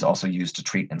 Is also used to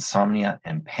treat insomnia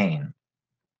and pain.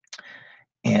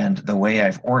 And the way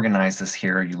I've organized this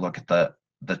here, you look at the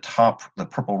top, the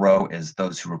purple row is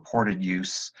those who reported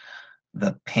use.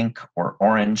 The pink or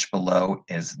orange below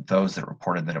is those that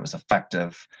reported that it was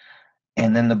effective.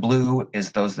 And then the blue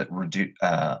is those that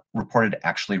reported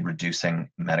actually reducing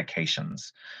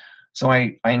medications. So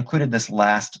I included this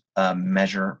last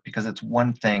measure because it's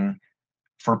one thing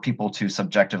for people to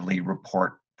subjectively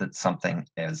report that something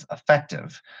is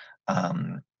effective.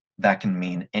 That can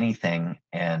mean anything,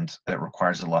 and it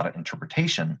requires a lot of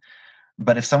interpretation.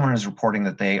 But if someone is reporting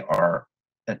that they are,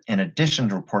 in addition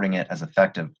to reporting it as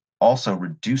effective, also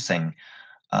reducing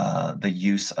the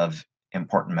use of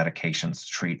important medications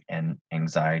to treat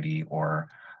anxiety or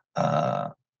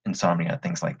insomnia,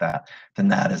 things like that, then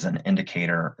that is an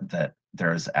indicator that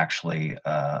there is actually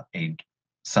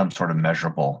some sort of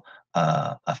measurable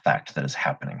effect that is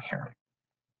happening here.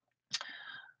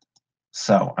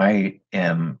 So I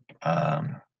am,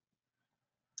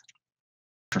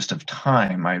 interest of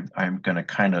time, I'm going to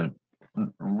kind of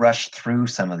rush through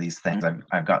some of these things.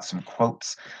 I've got some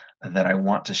quotes that I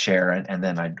want to share, and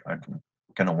then I'm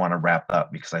going to want to wrap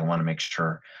up because I want to make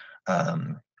sure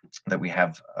that we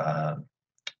have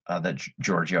that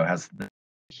Giorgio has the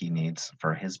he needs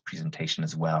for his presentation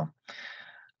as well.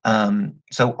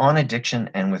 So on addiction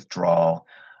and withdrawal,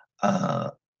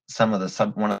 some of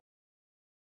the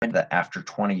that after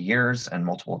 20 years and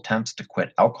multiple attempts to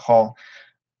quit alcohol,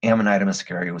 Amanita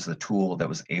muscaria was the tool that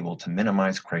was able to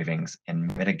minimize cravings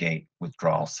and mitigate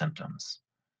withdrawal symptoms.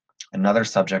 Another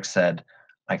subject said,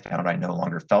 I found I no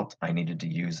longer felt I needed to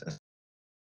use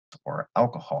or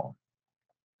alcohol.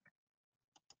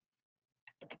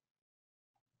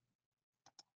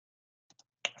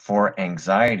 For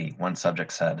anxiety, one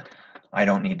subject said, I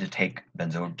don't need to take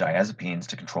benzodiazepines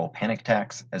to control panic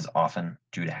attacks as often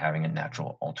due to having a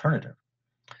natural alternative.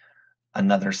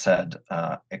 Another said,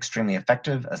 extremely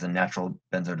effective as a natural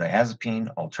benzodiazepine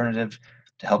alternative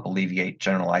to help alleviate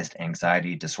generalized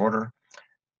anxiety disorder,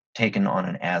 taken on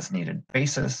an as-needed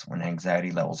basis when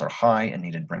anxiety levels are high and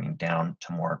needed bringing down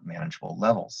to more manageable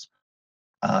levels.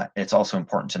 It's also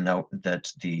important to note that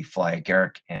the Fly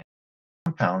Agaric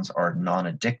compounds are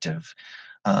non-addictive.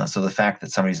 So the fact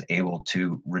that somebody's able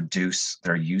to reduce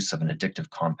their use of an addictive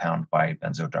compound by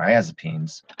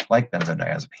benzodiazepines, like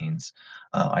benzodiazepines,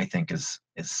 I think is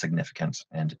significant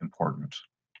and important.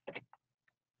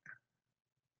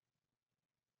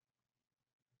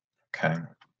 Okay.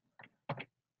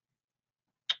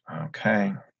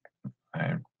 Okay.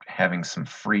 I'm having some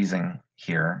freezing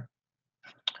here.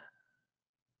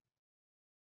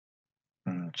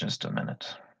 Just a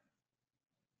minute.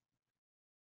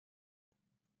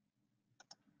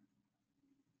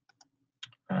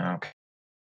 Okay.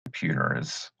 Computer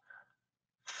is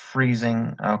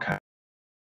freezing. Okay.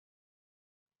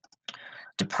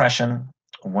 Depression.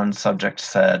 One subject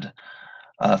said,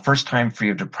 first time free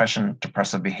of depression,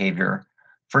 depressive behavior,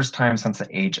 first time since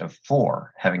the age of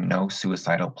 4, having no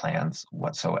suicidal plans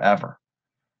whatsoever.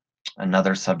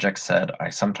 Another subject said, I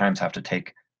sometimes have to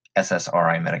take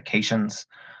SSRI medications,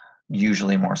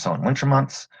 usually more so in winter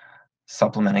months.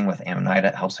 Supplementing with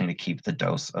Amanita helps me to keep the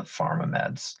dose of pharma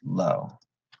meds low.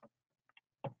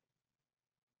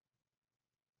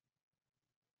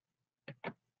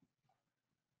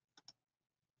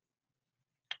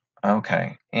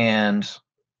 Okay, and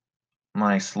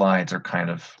my slides are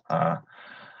kind of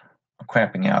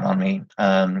crapping out on me.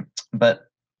 But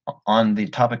on the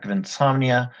topic of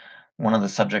insomnia, one of the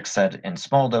subjects said, in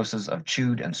small doses of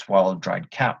chewed and swallowed dried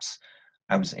caps,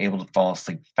 I was able to fall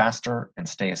asleep faster and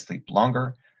stay asleep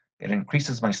longer. It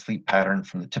increases my sleep pattern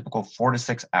from the typical 4 to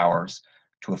 6 hours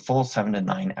to a full 7 to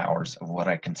 9 hours of what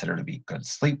I consider to be good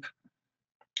sleep.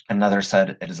 Another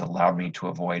said, it has allowed me to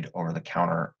avoid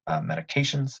over-the-counter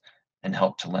medications and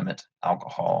help to limit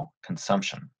alcohol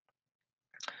consumption.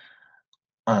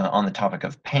 On the topic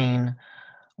of pain,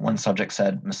 one subject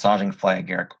said, massaging Fly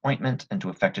Agaric ointment into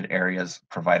affected areas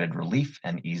provided relief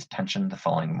and eased tension the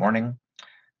following morning.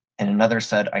 And another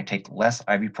said, I take less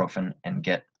ibuprofen and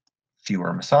get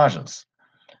fewer massages.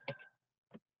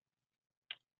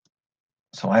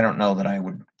 So I don't know that I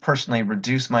would personally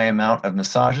reduce my amount of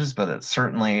massages, but it's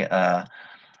certainly a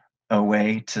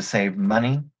way to save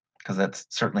money because that's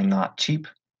certainly not cheap.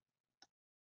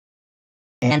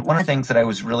 And one of the things that I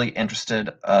was really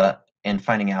interested in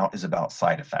finding out is about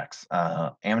side effects.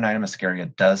 Amanita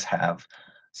muscaria does have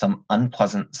some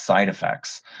unpleasant side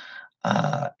effects,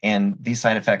 and these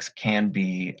side effects can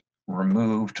be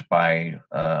removed by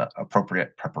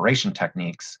appropriate preparation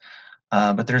techniques,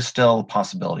 but there's still a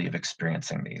possibility of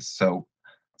experiencing these. So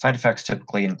side effects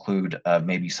typically include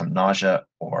maybe some nausea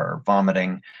or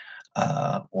vomiting,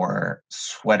 or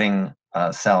sweating,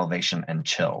 salivation, and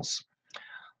chills.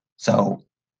 So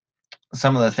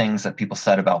some of the things that people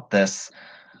said about this,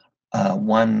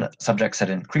 one subject said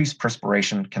increased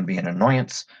perspiration can be an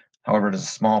annoyance. However, it is a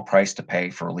small price to pay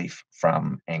for relief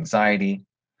from anxiety.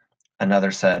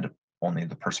 Another said only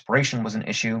the perspiration was an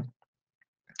issue.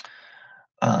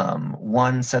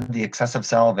 One said the excessive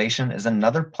salivation is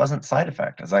another pleasant side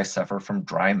effect, as I suffer from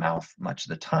dry mouth much of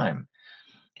the time.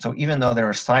 So even though there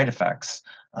are side effects,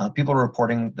 people are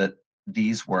reporting that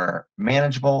these were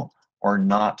manageable or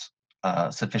not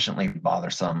sufficiently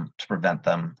bothersome to prevent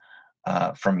them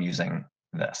from using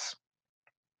this.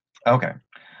 Okay.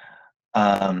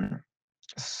 Kind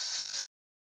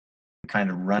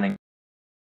of running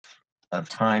of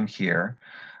time here,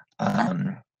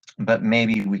 but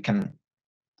maybe we can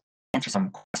answer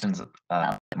some questions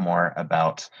more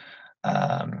about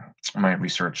my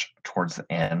research towards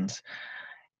the end.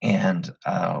 And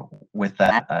with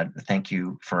that, thank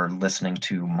you for listening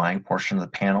to my portion of the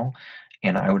panel.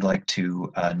 And I would like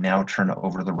to now turn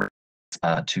over the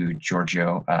to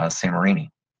Giorgio Samorini.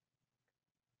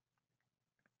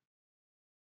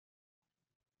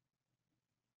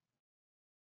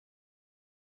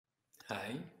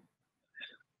 Hi.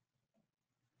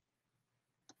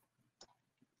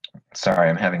 Sorry,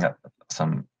 I'm having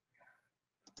some,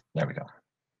 there we go.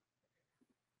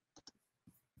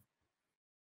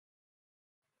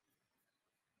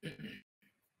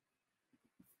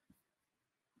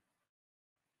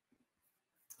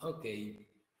 Okay.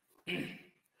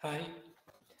 Hi.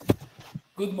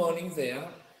 Good morning there,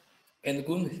 and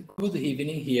good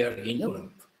evening here in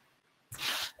Europe.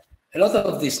 A lot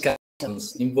of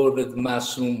discussions involved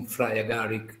mushroom Fly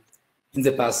Agaric in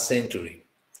the past century,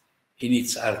 in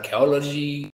its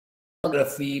archaeology,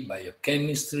 ethnography,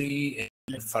 biochemistry,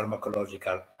 and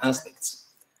pharmacological aspects.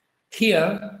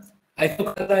 Here, I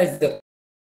focalize the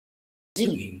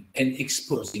reviewing and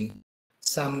exposing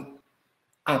some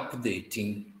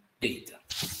updating data.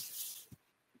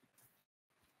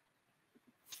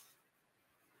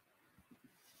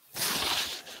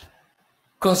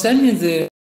 Concerning the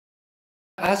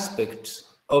aspects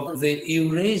of the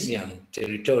Eurasian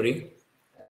territory,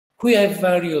 we have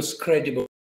various credible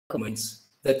documents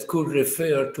that could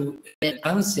refer to an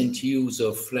ancient use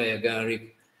of Fly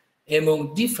Agaric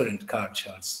among different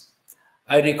cultures.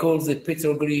 I recall the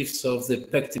petroglyphs of the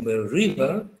Pectimer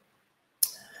River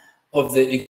of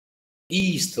the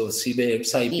east of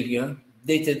Siberia,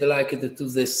 dated like to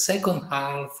the second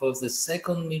half of the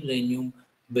second millennium.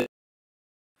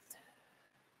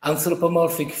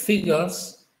 Anthropomorphic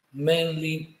figures,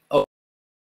 mainly of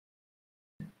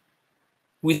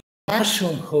with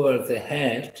mushroom over the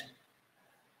head,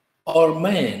 or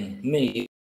men made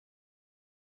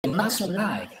a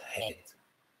mushroom-like head.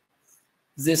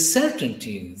 The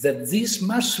certainty that these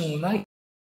mushroom-like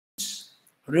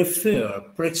refer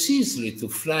precisely to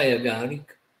Fly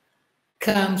Agaric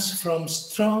comes from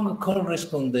strong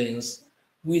correspondence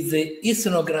with the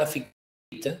ethnographic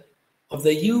data of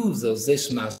the use of this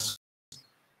mushroom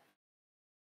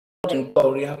in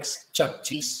Koryaks,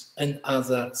 Chukchis, and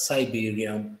other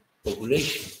Siberian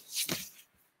populations.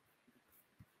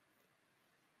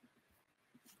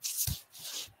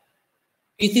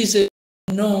 It is a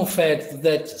known fact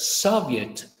that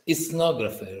Soviet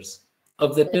ethnographers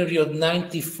of the period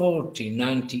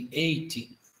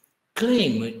 1940-1980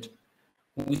 claimed,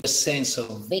 with a sense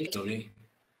of victory,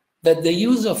 that the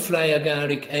use of Fly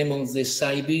Agaric among the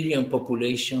Siberian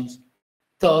populations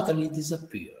totally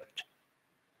disappeared.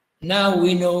 Now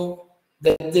we know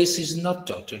that this is not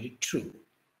totally true.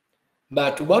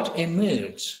 But what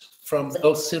emerged from the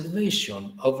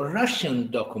observation of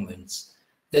Russian documents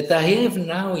that I have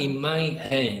now in my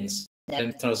hands,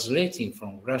 I'm translating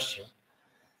from Russian,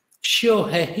 show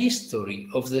a history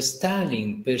of the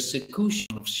Stalin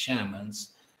persecution of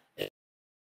shamans,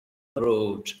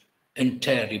 broad and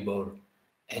terrible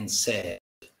and sad,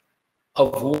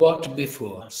 of what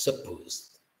before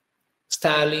supposed.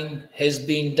 Stalin has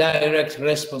been directly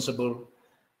responsible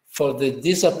for the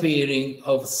disappearing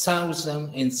of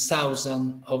thousands and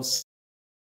thousands of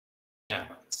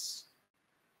shamans.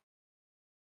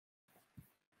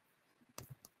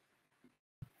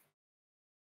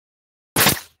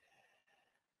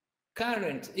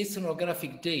 Current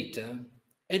ethnographic data,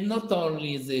 and not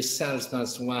only the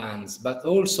Salzman's ones, but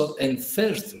also, and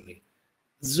firstly,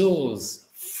 those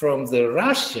from the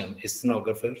Russian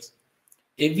ethnographers,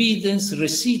 evidence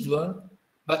residual,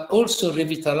 but also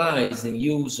revitalizing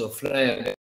use of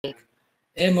Fly Agaric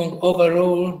among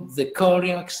overall the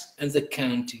Koryaks and the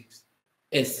Khantis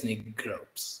ethnic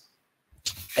groups,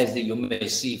 as you may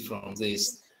see from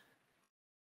this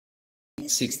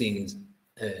 16th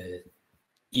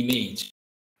image.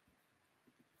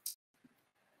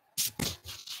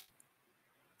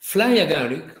 Fly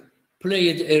Agaric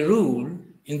played a role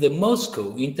in the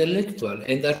Moscow intellectual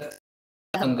and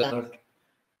avant-garde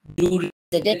during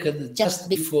the decade just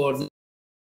before the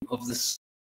of the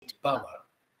Soviet power,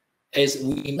 as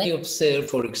we may observe,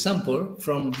 for example,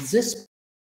 from this,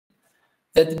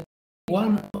 that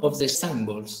one of the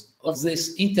symbols of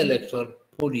this intellectual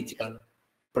political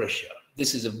pressure.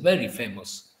 This is a very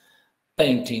famous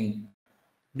painting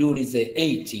during the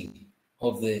 80s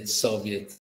of the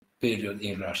Soviet period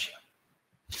in Russia.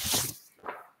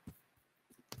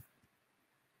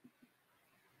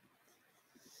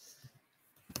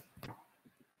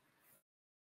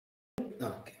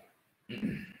 Okay.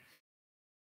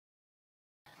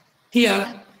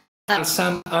 Here are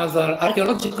some other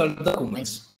archaeological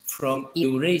documents from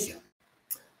Eurasia.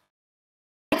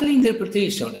 likely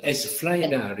interpretation as Fly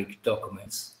Agaric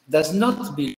documents does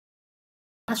not be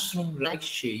mushroom-like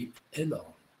shape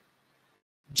alone.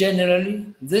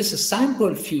 Generally, this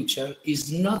simple feature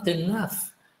is not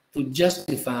enough to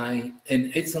justify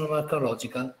an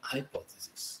ethnomycological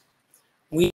hypothesis.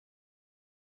 We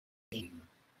believe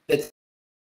that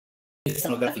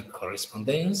ethnographic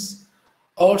correspondence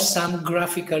or some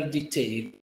graphical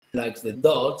detail like the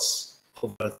dots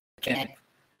over the cap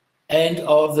and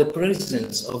or the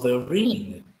presence of a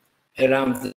ring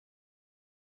around the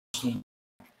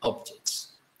objects.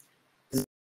 These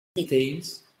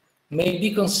details may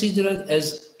be considered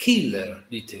as killer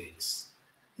details.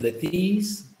 That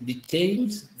is,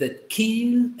 details that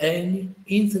kill any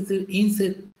interpretive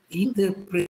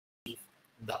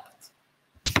doubt.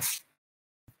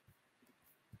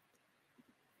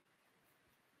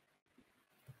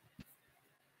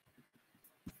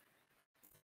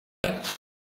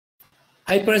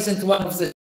 I present one of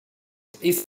the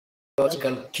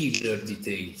ethnological killer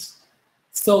details.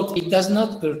 Thought it does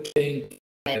not pertain to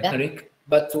Agaric,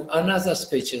 but to another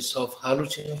species of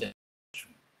hallucinatory.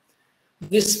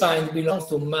 This find belongs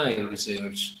to my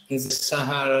research in the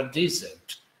Sahara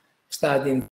Desert,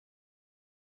 studying the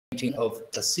painting of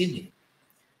Feeney.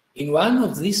 In one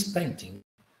of these paintings,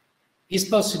 it's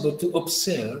possible to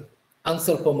observe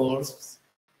anthropomorphs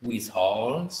with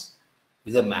horns,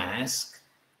 with a mask,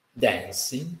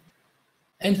 dancing,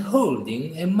 and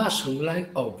holding a mushroom-like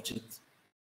object.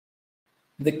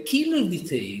 The killer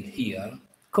detail here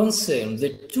concerns the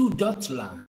two dot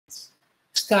lines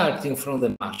starting from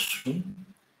the mushroom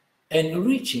and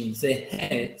reaching the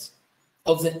head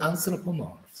of the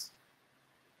anthropomorphs,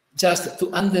 just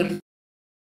to under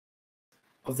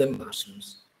of the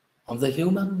mushrooms on the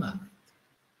human mind.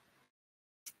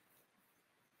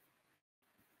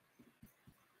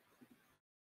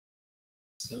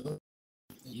 So,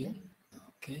 yeah,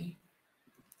 okay.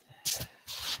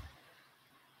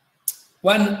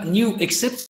 One new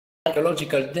except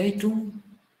archaeological datum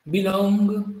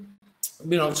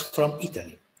belongs from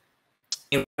Italy.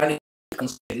 In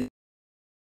considered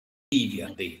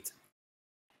Livian date.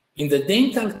 In the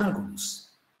dental calculus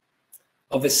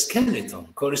of a skeleton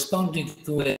corresponding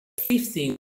to a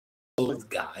 15-year-old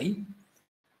guy,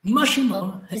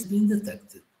 muscimol has been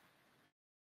detected.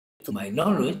 To my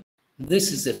knowledge,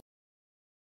 this is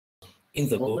in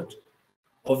the world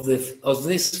of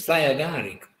this Fly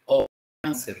Agaric or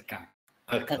cancer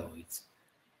alkaloids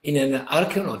in an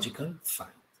archaeological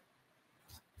find.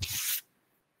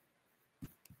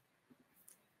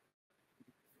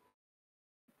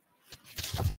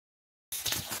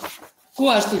 Who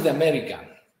asked to the American?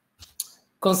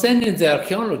 Concerning the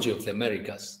archaeology of the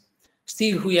Americas,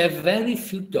 still we have very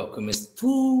few documents,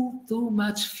 too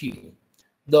much few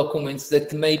documents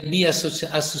that may be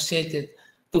associated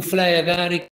to Fly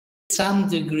Agaric with some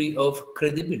degree of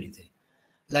credibility,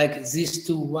 like these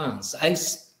two ones.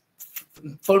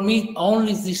 For me,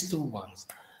 only these two ones,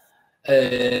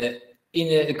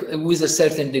 with a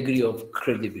certain degree of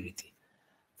credibility.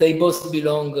 They both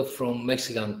belong from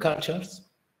Mexican cultures.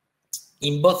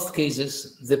 In both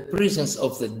cases, the presence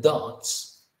of the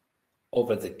dots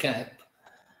over the cap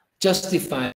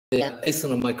justifies the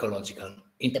ethnomycological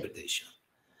interpretation.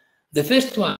 The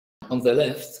first one on the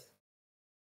left,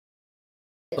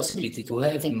 the possibility to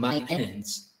have in my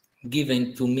hands,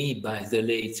 given to me by the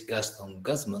late Gaston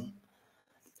Guzman,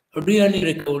 really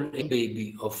recall a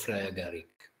baby of Fly Agaric,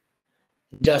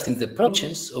 just in the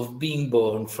process of being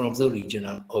born from the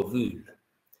original ovule.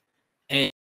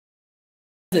 And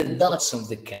the dots on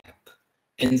the cap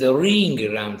and the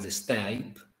ring around the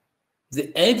stipe,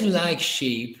 the egg-like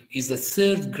shape is the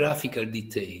third graphical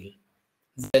detail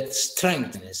that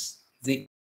strengthens the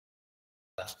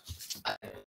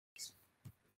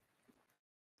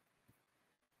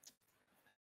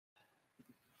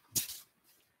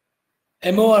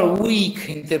A more weak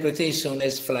interpretation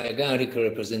as Fly Agaric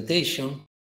representation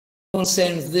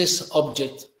concerns this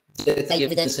object that I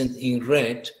have present in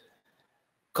red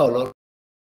color,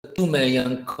 the two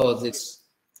Mayan codex.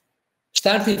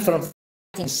 Starting from the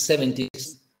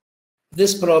 1970s,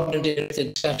 this problem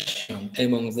generated discussion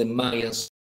among the Mayans,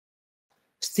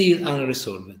 still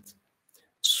unresolved,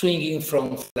 swinging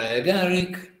from Fly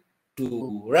Agaric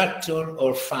to raptor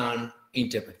or fan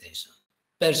interpretation.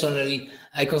 Personally,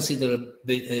 I consider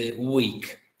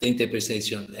weak the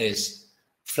interpretation as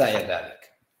Fly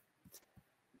Agaric.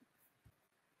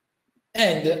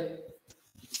 And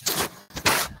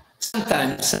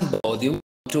sometimes somebody wants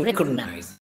to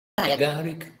recognize Fly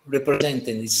Agaric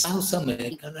representing the South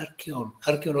American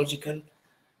archaeological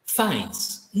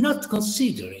finds, not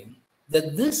considering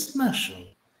that this mushroom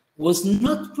was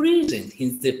not present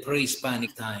in the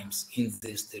pre-Hispanic times in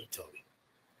this territory.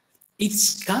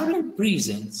 Its current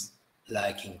presence,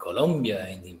 like in Colombia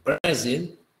and in Brazil,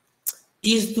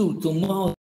 is due to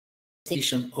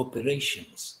modernization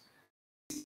operations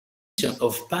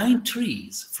of pine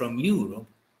trees from Europe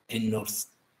and North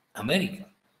America.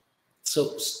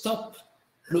 So stop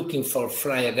looking for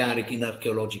Fly Agaric in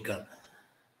archaeological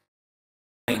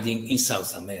finding in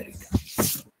South America.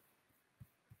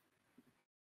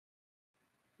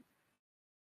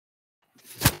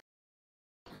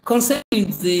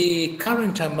 Concerning the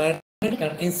current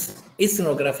American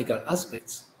ethnographical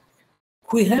aspects,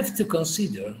 we have to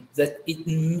consider that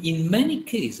in many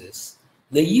cases,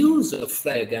 the use of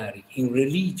Fly Agaric in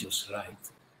religious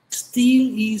rite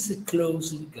still is a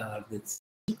closely guarded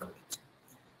secret.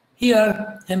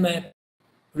 Here, a map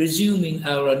resuming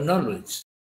our knowledge,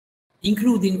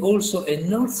 including also a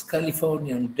North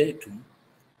Californian datum,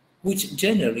 which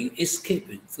generally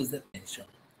escaped to the attention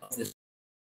of the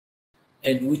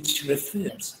and which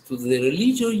refers to the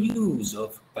religious use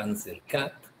of panther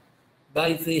cap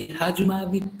by the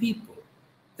Hajumavi people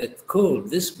that call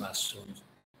these mushrooms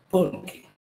polki.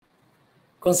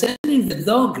 Concerning the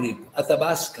dog grip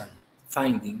Athabascan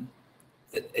finding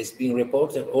that has been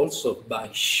reported also by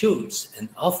Schultz and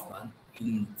Hoffman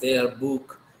in their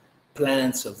book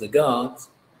Plants of the Gods,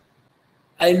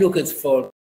 I looked for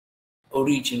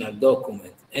original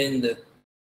document and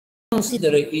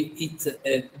consider it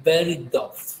a very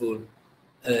doubtful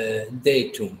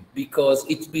datum because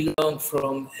it belongs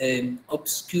from an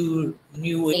obscure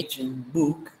New Age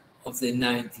book of the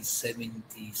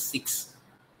 1976,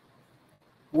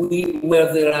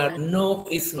 where there are no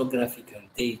ethnographical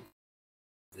data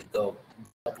the dog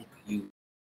used,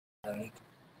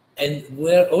 and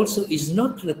where also is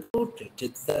not reported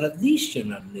the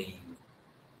traditional name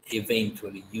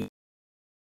eventually used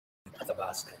in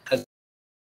Athabasca.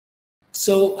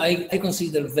 So I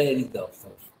consider very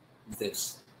doubtful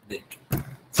this datum.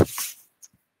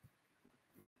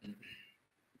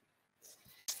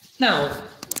 Now,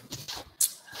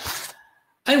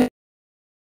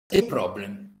 a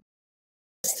problem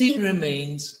still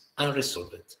remains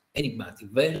unresolved, enigmatic,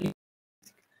 very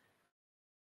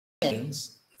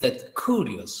that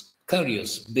curious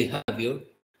behavior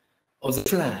of the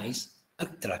flies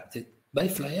attracted by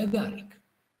Fly Agaric.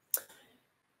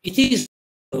 It is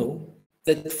known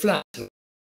that flies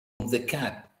from the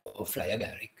cap of Fly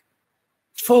Agaric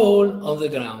fall on the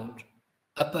ground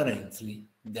apparently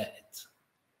dead.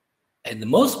 And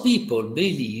most people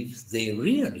believe they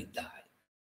really die.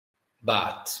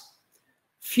 But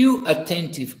few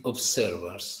attentive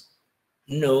observers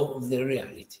know the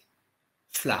reality.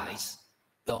 Flies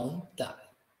don't die.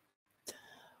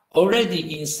 Already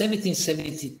in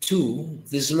 1772,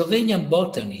 the Slovenian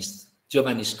botanist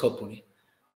Giovanni Scopoli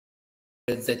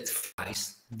said that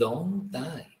flies don't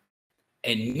die.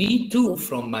 And me too,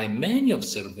 from my many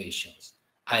observations,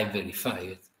 I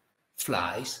verified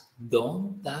flies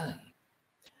don't die.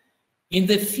 In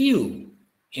the few,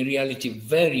 in reality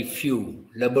very few,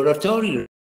 laboratory,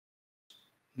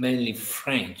 mainly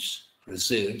French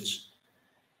research,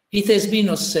 it has been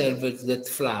observed that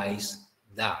flies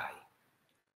die.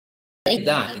 They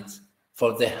died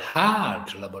for the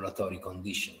hard laboratory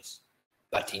conditions,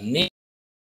 but in nature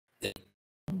they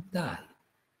don't die.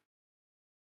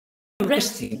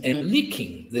 Resting and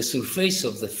licking the surface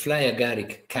of the Fly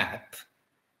Agaric cap,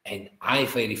 and I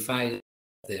verified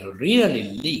they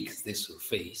really lick the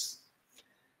surface,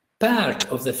 part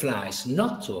of the flies,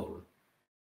 not all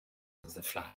of the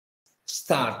flies,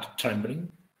 start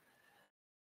trembling,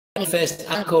 manifest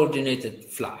uncoordinated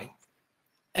flight,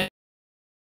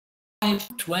 and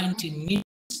 20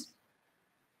 minutes,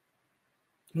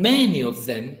 many of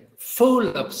them fall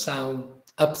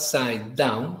upside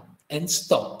down and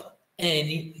stop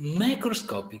any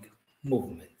microscopic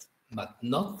movement, but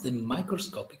not the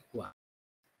microscopic one.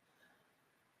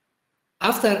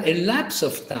 After a lapse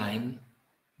of time,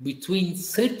 between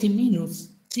 30 minutes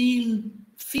till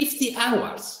 50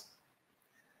 hours,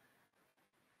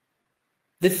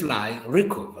 the fly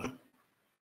recovers.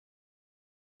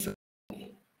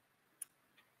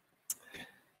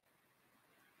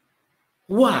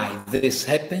 Why this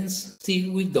happens,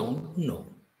 still we don't know.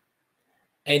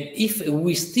 And if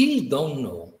we still don't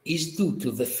know, it's due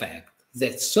to the fact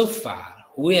that so far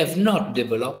we have not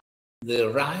developed the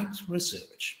right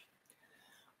research.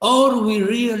 Or we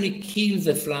really kill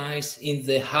the flies in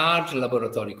the hard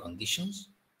laboratory conditions,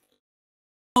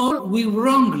 or we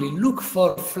wrongly look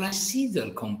for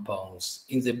flicidal compounds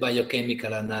in the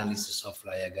biochemical analysis of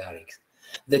Fly Agaric,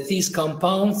 that is,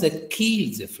 compounds that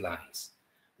kill the flies.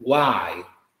 Why?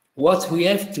 What we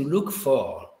have to look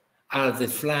for are the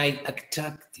fly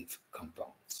attractive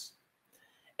compounds.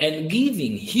 And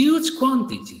giving huge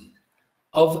quantities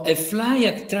of a fly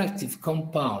attractive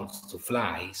compound to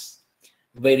flies,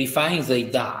 verifying they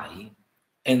die,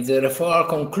 and therefore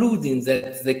concluding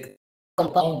that the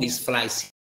compound is fly,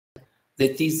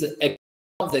 that is a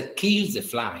compound that kills the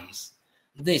flies,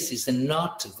 this is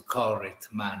not the correct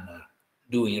manner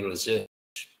doing research.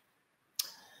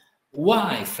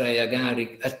 Why Fly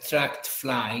Agaric attract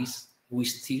flies, we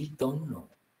still don't know.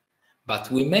 But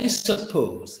we may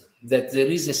suppose that there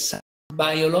is a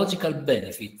biological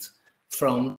benefit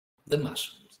from the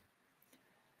mushrooms.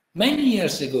 Many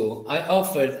years ago, I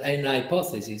offered an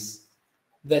hypothesis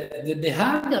that the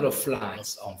behavior of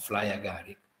flies on Fly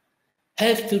Agaric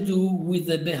have to do with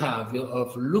the behavior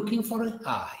of looking for a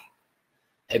high,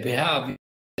 a behavior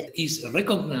that is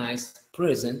recognized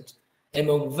present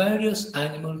among various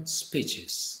animal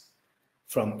species,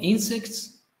 from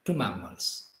insects to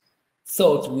mammals,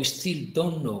 though we still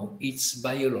don't know its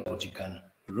biological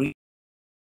reason.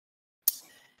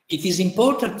 It is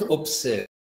important to observe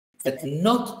that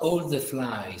not all the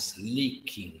flies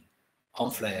leaking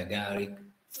on Fly Agaric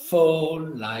fall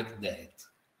like that,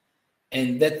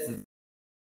 and that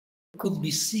could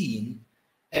be seen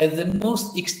as the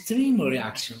most extreme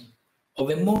reaction of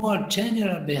a more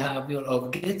general behavior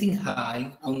of getting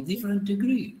high on different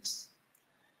degrees.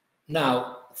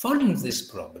 Now, following this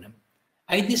problem,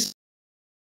 I discovered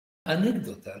an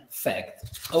anecdotal fact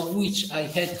of which I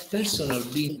had personally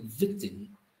been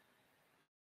victim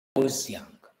when I was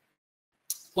young.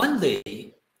 One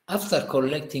day, after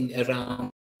collecting around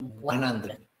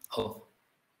 100 of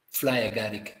Fly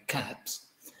Agaric caps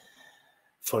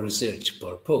for research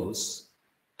purpose,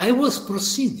 I was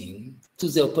proceeding to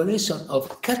the operation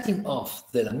of cutting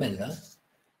off the lamella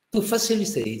to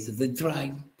facilitate the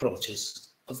drying process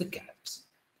of the caps.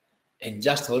 And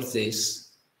just for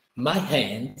this, my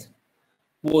hand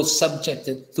was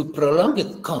subjected to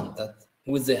prolonged contact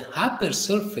with the upper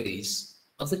surface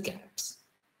of the caps.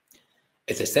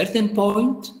 At a certain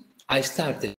point, I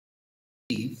started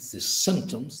to see the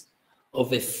symptoms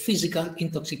of a physical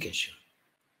intoxication,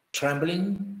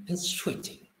 trembling and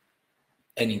sweating.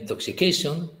 An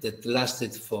intoxication that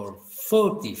lasted for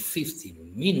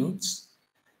 40-50 minutes,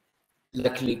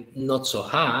 luckily not so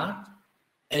hard,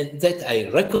 and that I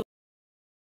recognize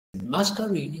as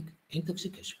muscarinic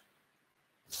intoxication.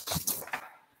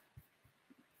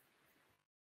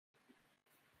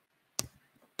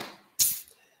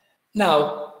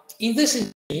 Now, in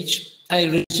this image,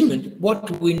 I resumed what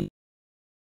we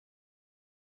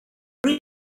know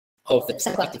of the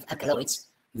psychoactive alkaloids,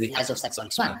 the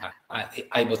isosaxonic swan,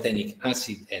 ibotenic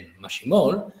acid and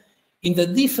muscimol, in the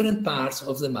different parts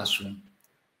of the mushroom,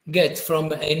 get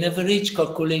from an average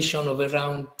calculation of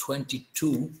around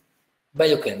 22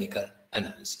 biochemical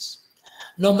analysis.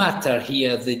 No matter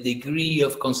here the degree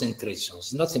of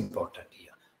concentrations, not important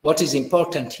here. What is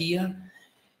important here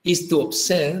is to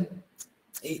observe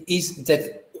is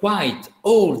that quite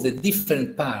all the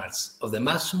different parts of the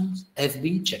mushrooms have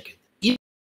been checked.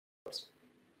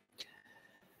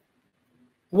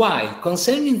 While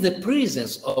concerning the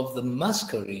presence of the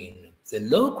muscarine, the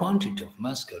low quantity of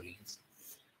muscarines,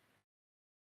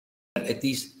 at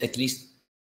least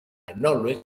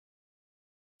knowledge,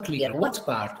 clear what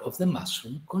part of the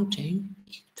mushroom contains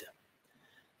it.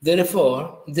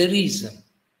 Therefore, there is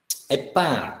a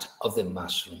part of the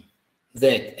mushroom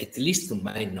that, at least to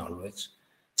my knowledge,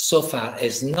 so far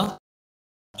is not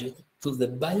subject to the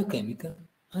biochemical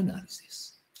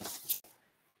analysis.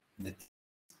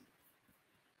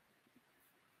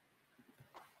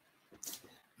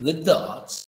 The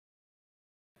dots,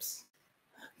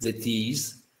 that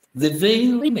is, the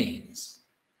veil remains,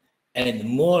 and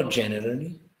more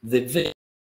generally, the veil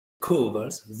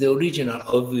covers the original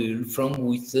ovule from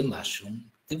which the mushroom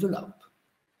developed.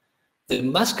 The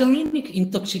muscarinic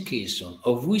intoxication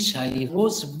of which I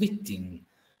was victim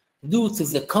due to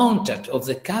the contact of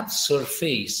the cap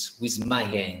surface with my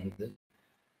hand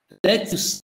led to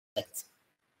suspect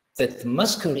that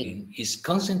muscarine is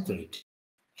concentrated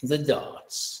in the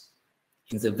dots,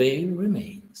 in the veil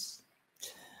remains.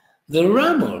 The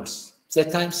rumors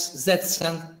that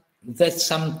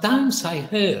sometimes I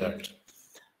heard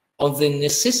of the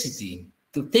necessity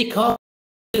to take off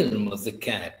the film of the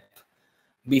cap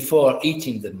before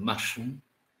eating the mushroom,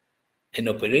 an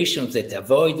operation that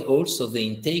avoids also the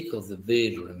intake of the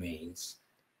veil remains,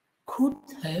 could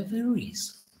have a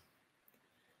reason.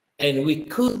 And we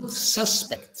could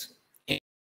suspect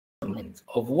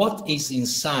of what is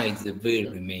inside the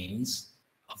veil remains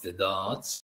of the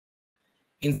dots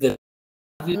in the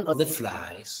behavior of the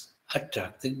flies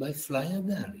attracted by Fly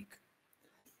Agaric.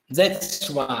 That's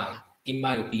why, in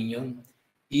my opinion,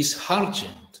 it's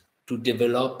urgent to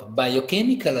develop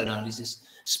biochemical analysis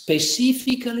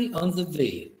specifically on the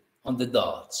veil, on the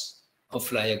dots of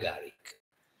Fly Agaric.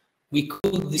 We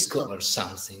could discover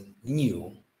something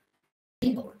new.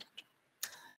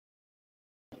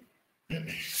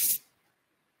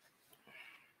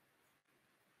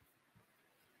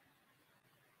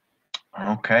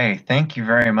 Okay, thank you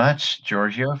very much,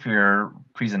 Giorgio, for your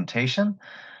presentation.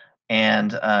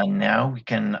 And now we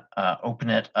can open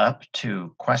it up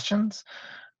to questions.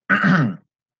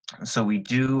 So we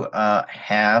do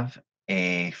have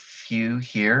a few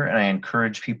here, and I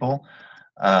encourage people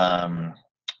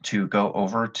to go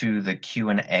over to the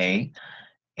Q&A.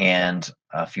 And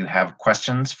if you have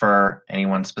questions for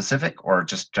anyone specific or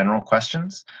just general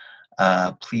questions,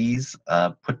 please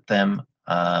put them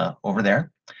over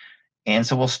there. And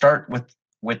so we'll start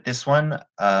with this one.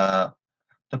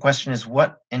 The question is,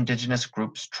 what indigenous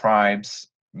groups, tribes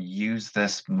use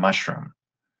this mushroom?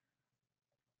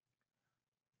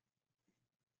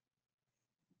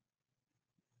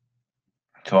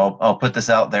 So I'll put this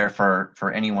out there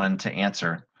for anyone to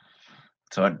answer.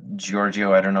 So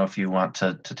Giorgio, I don't know if you want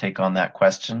to take on that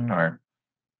question or.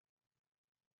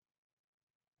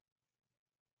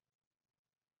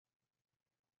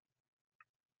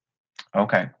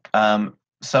 Okay.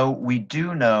 So we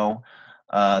do know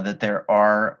that there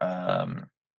are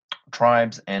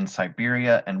tribes in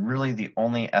Siberia, and really the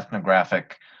only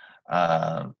ethnographic,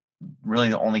 really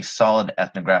the only solid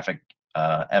ethnographic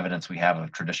evidence we have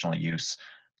of traditional use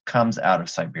comes out of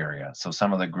Siberia. So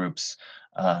some of the groups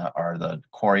are the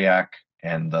Koryak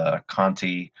and the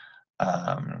Khanty,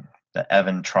 the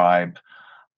Evan tribe,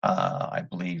 I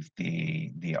believe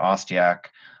the Ostyak,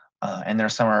 and there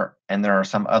are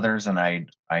some others, and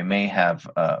I may have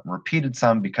repeated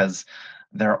some because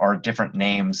there are different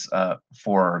names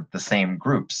for the same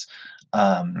groups,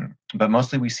 but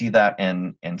mostly we see that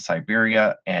in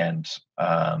Siberia, and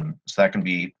so that can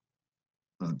be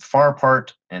far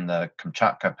apart in the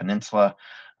Kamchatka Peninsula,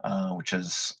 which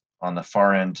is on the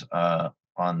far end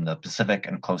on the Pacific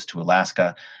and close to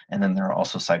Alaska, and then there are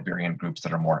also Siberian groups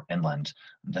that are more inland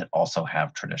that also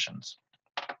have traditions.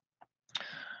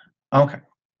 Okay,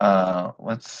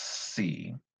 let's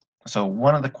see. So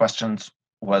one of the questions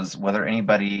was whether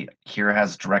anybody here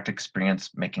has direct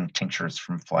experience making tinctures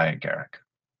from Fly Agaric.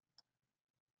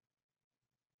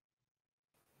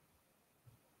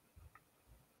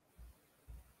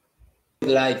 I'd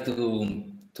like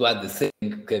to add the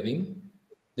thing, Kevin.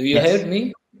 Do you Yes. hear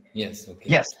me? Yes. Okay.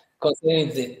 Yes.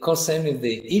 Concerning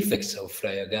the effects of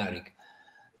Fly Agaric,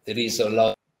 there is a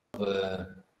lot of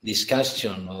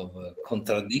discussion of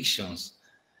contradictions,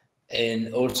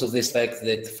 and also the fact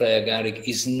that Fly Agaric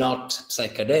is not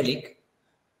psychedelic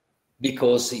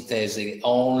because it has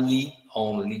only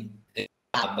a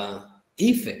GABA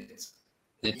effect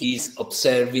that is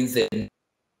observing the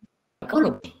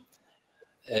pharmacology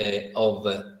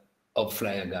of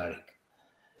Fly Agaric.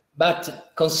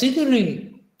 But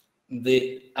considering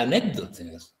the anecdotes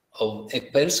of a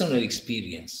personal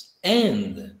experience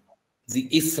and the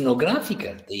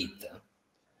ethnographical data,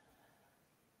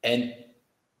 and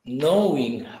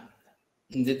knowing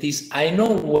that is, I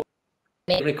know what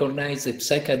I recognize the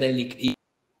psychedelic effect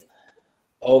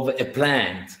of a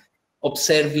plant,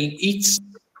 observing its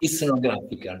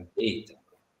ethnographical data.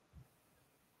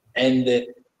 And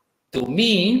to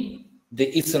me,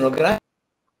 the ethnographic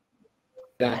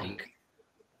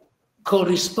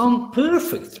correspond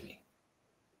perfectly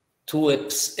to a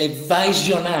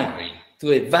visionary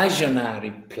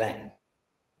plan.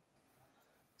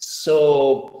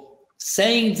 So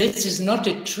saying this is not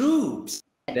a true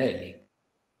psychedelic,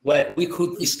 well, we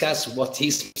could discuss what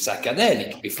is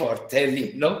psychedelic before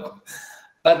telling, no?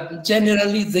 But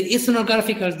generally, the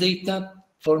ethnographical data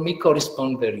for me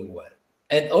correspond very well.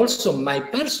 And also my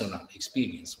personal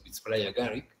experience with Fly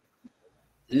Agaric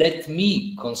let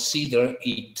me consider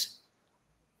it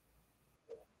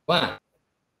one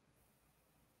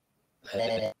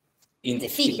in the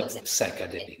field of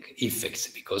psychedelic effects,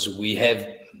 because we have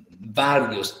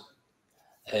various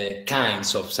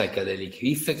kinds of psychedelic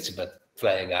effects, but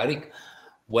Fly Agaric,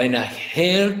 when I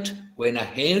heard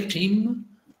him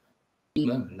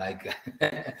like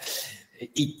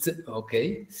it,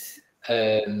 okay,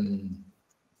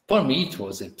 for me it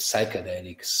was a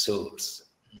psychedelic source.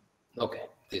 Okay,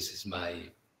 this is my.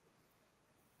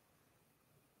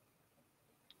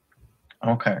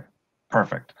 Okay,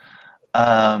 perfect.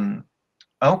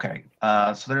 Okay,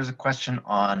 so there's a question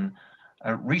on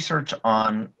research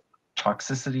on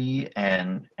toxicity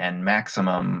and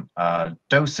maximum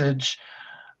dosage.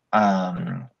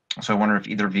 So I wonder if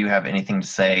either of you have anything to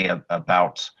say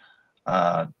about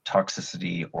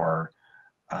toxicity or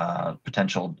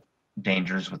potential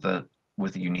dangers with a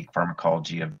unique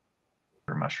pharmacology of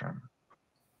your mushroom?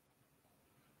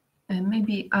 And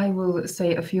maybe I will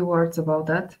say a few words about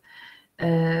that.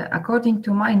 According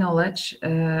to my knowledge,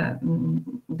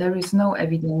 there is no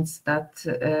evidence that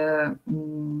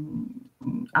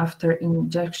after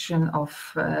injection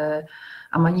of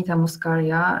Amanita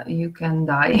muscaria, you can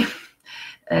die.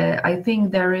 I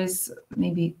think there is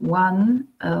maybe one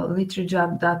literature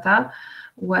data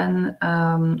when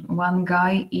one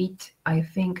guy eat, I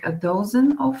think, a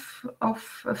dozen of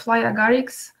Fly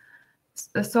Agarics.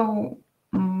 So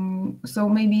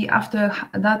maybe after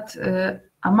that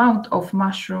amount of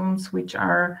mushrooms, which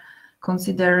are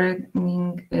considering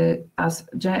as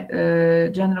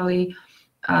generally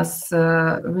as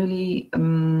really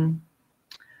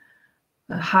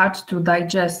hard to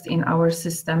digest in our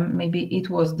system, maybe it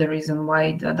was the reason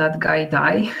why that guy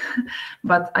died.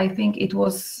 But I think it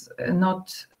was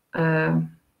not after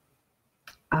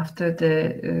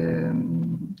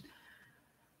the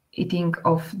eating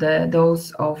of the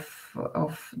dose of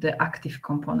the active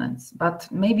components. But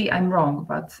maybe I'm wrong,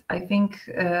 but I think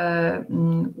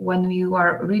when you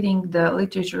are reading the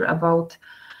literature about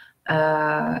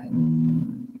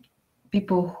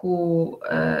people who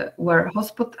were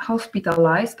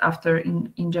hospitalized after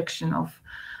injection of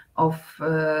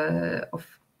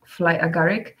Fly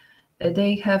Agaric,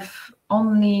 they have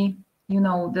only,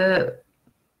 the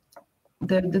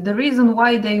reason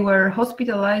why they were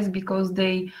hospitalized because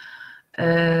they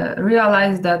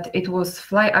realized that it was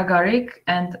Fly Agaric,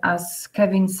 and as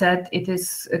Kevin said, it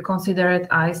is considered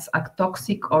as a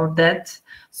toxic or dead.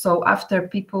 So after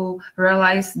people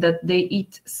realize that they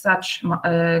eat such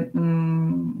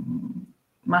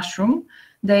mushroom,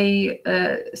 they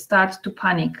start to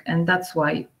panic, and that's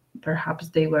why perhaps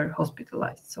they were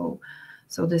hospitalized. So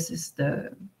this is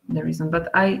the reason. But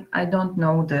I don't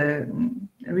know the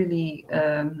really.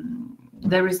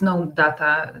 There is no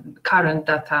data, current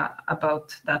data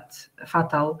about that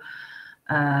fatal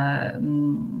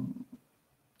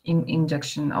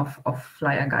injection of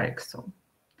Fly Agaric. So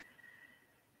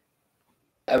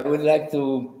I would like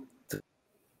to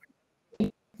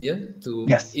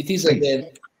yes, it is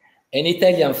an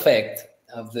Italian fact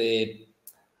of the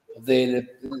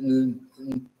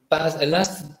past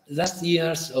last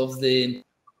years of the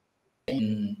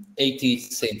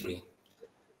 18th century,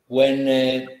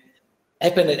 when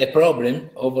happened a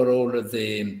problem overall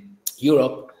the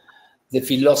Europe. The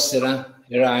Phylloxera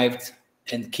arrived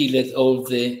and killed all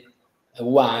the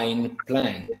wine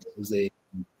plants. The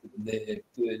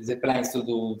plants to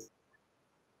do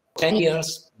 10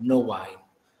 years, no wine.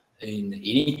 In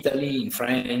Italy, in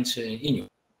France, in Europe.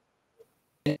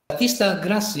 And Battista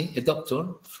Grassi, a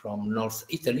doctor from North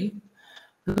Italy,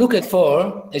 looked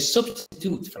for a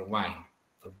substitute for wine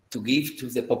to give to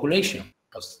the population,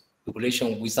 because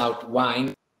population without wine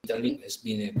in Italy has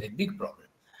been a big problem.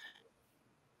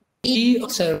 He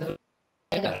observed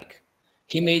agaric.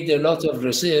 He made a lot of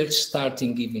research,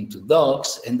 starting giving to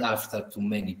dogs and after to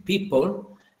many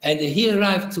people, and he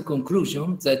arrived to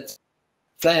conclusion that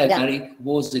Fly Agaric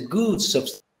was a good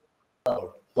substitute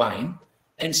for wine,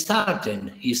 and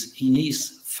started in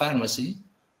his pharmacy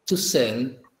to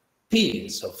sell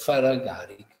pills of Fly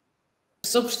Agaric,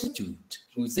 substitute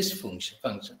with this function,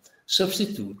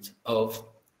 substitute of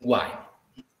wine.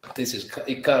 This is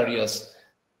a curious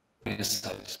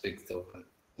aspect of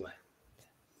wine.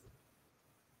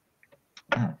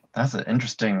 That's an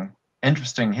interesting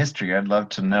history. I'd love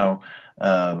to know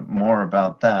more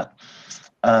about that.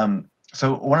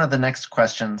 So one of the next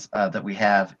questions that we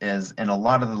have is, in a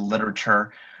lot of the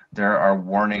literature, there are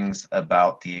warnings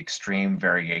about the extreme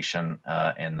variation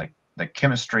in the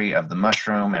chemistry of the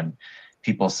mushroom, and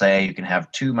people say you can have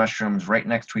two mushrooms right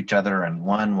next to each other, and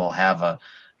one will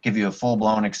give you a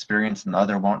full-blown experience and the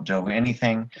other won't do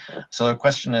anything. So the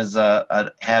question is,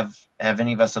 have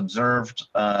any of us observed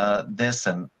this,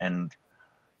 and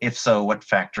if so, what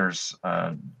factors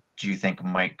do you think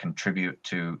might contribute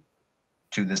to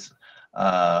this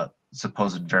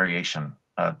supposed variation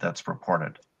that's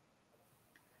reported?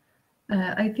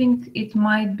 I think it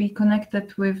might be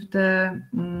connected with the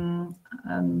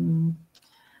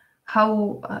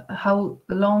how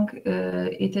long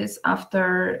it is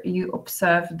after you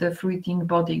observe the fruiting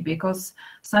body, because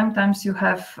sometimes you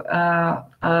have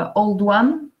an old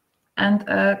one and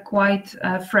a quite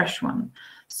fresh one.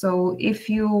 So if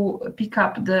you pick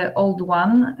up the old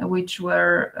one, which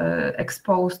were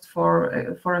exposed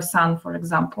for a sun, for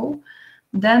example,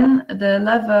 then the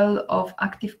level of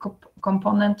active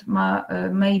component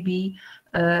may be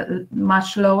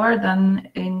much lower than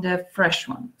in the fresh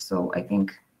one. So I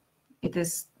think it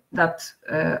is that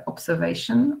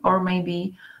observation, or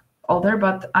maybe other,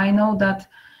 but I know that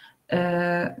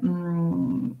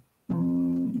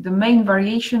the main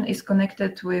variation is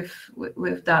connected with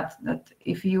that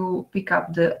if you pick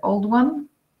up the old one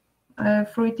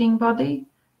fruiting body,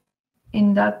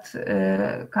 in that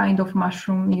kind of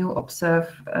mushroom you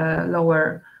observe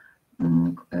lower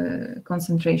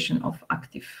concentration of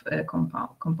active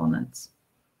components.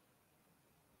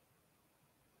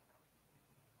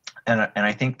 And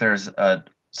I think there's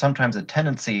sometimes a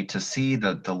tendency to see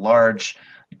the large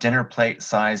dinner plate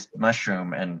sized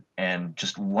mushroom and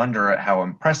just wonder at how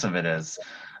impressive it is.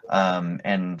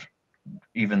 And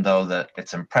even though that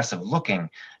it's impressive looking,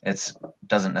 it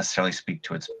doesn't necessarily speak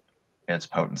to its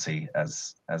potency,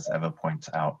 as Eva points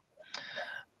out.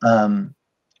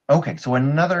 Okay, so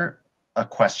another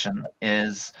question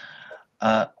is,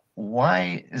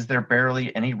 why is there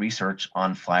barely any research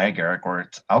on Fly Agaric or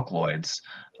its alkaloids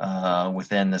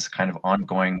within this kind of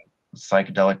ongoing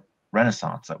psychedelic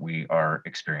renaissance that we are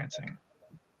experiencing?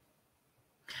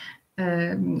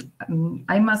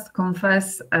 I must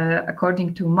confess,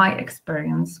 according to my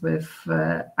experience with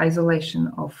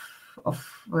isolation of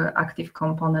active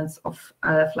components of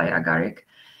Fly Agaric,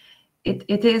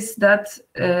 it is that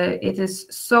it is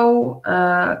so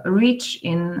rich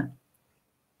in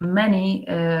many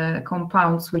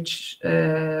compounds which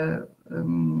are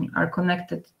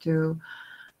connected to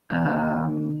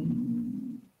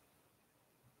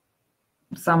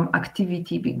some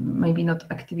activity, maybe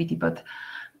not activity, but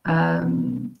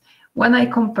when I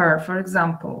compare, for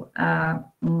example,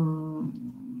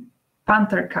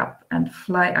 panther cup and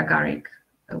Fly Agaric,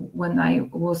 when I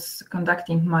was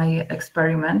conducting my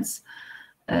experiments,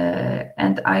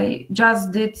 and I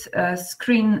just did a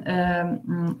screen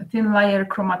thin layer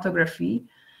chromatography,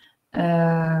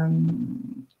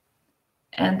 and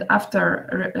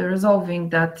after resolving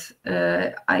that,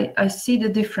 I see the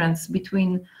difference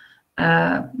between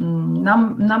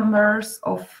numbers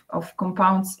of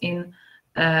compounds in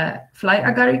Fly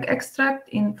Agaric extract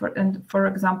for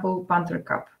example, panther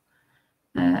cup.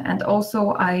 And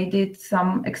also I did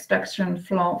some extraction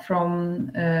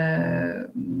from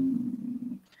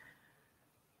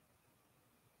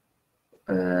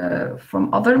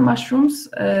other mushrooms,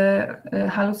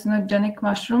 hallucinogenic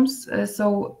mushrooms.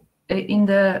 So in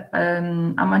the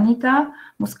Amanita,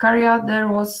 muscaria, there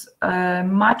was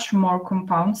much more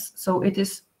compounds. So it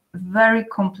is very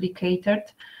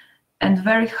complicated and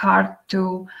very hard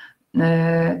to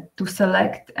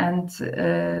select and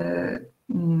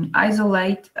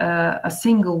isolate a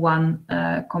single one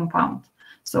compound.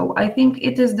 So I think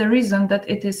it is the reason that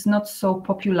it is not so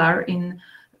popular in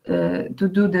to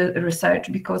do the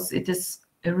research, because it is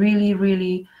really,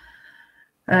 really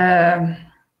in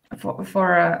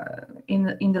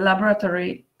the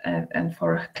laboratory and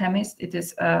for chemists, it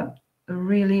is a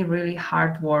really, really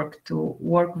hard work to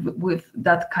work with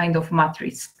that kind of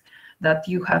matrix, that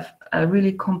you have a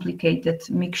really complicated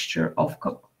mixture of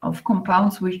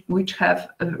compounds which have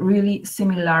a really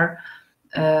similar,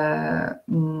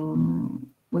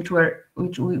 which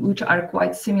are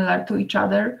quite similar to each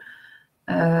other.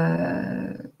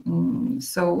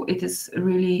 So it is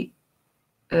really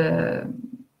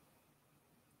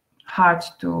hard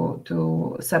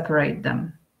to separate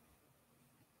them.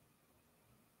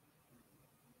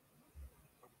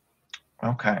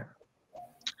 Okay.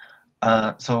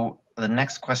 So the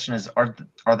next question is, are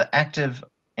the active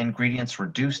ingredients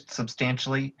reduced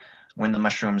substantially when the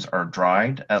mushrooms are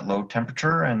dried at low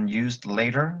temperature and used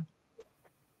later?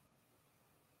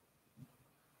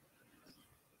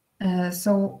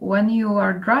 So when you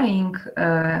are drying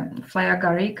Fly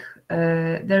Agaric,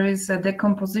 there is a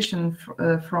decomposition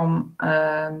from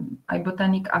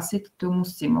ibotenic acid to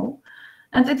muscimol,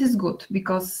 and it is good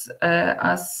because,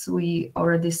 as we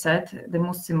already said, the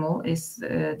muscimol is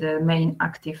the main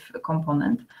active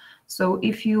component. So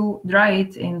if you dry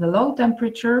it in the low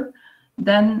temperature,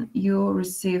 then you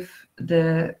receive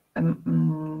the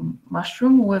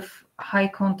mushroom with high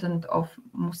content of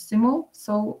muscimol.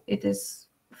 So it is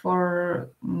for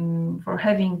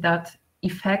having that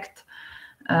effect,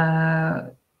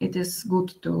 it is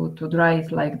good to dry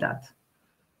it like that.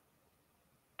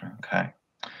 Okay.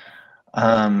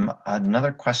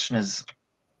 Another question is,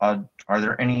 are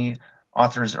there any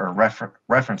authors or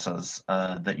references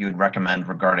that you would recommend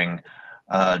regarding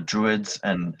Druids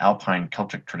and Alpine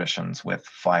Celtic traditions with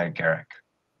Fly Agaric?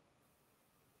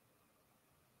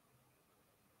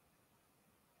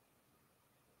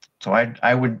 So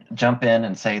I would jump in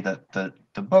and say that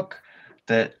the book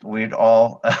that we'd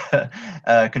all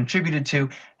contributed to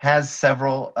has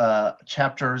several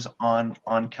chapters on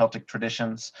Celtic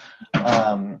traditions.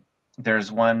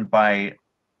 There's one by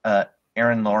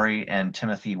Aaron Laurie and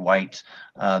Timothy White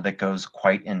that goes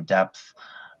quite in depth.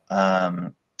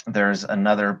 There's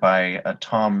another by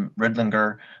Tom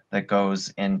Ridlinger that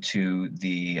goes into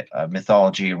the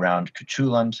mythology around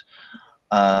Cuchulainn,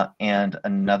 and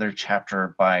another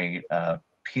chapter by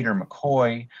Peter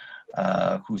McCoy,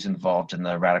 who's involved in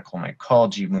the radical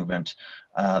mycology movement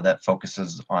that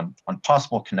focuses on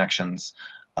possible connections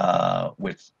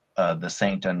with the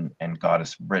saint and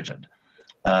goddess Brigid.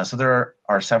 So there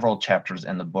are several chapters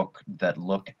in the book that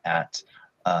look at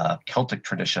Celtic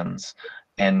traditions,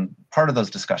 and part of those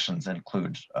discussions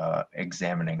include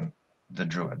examining the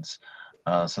Druids.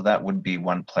 So that would be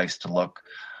one place to look.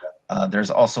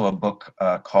 There's also a book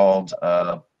called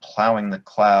Plowing the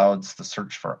Clouds, The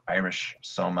Search for Irish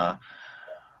Soma.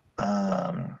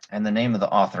 And the name of the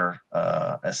author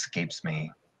escapes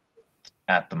me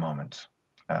at the moment.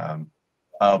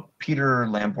 Peter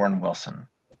Lamborn Wilson,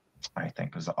 I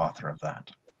think, was the author of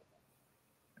that.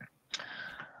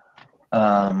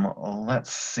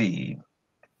 Let's see.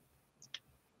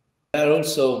 There are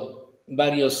also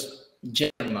various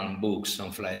German books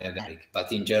on Fly Agaric,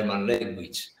 but in German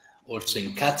language, also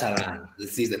in Catalan.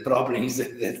 This is the problem, is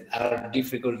that are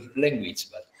difficult language,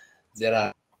 but there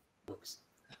are books.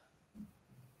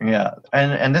 Yeah,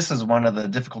 and this is one of the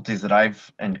difficulties that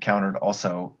I've encountered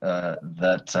also,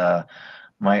 that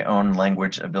my own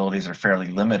language abilities are fairly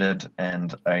limited,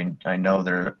 and I know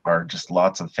there are just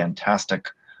lots of fantastic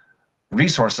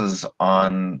resources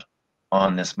on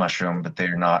this mushroom, but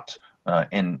they're not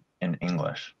in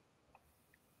English.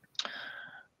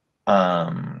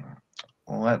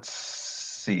 Let's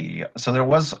see. So there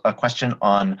was a question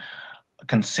on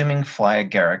consuming Fly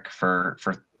Agaric for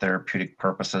therapeutic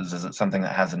purposes. Is it something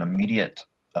that has an immediate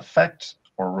effect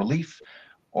or relief,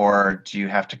 or do you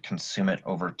have to consume it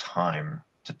over time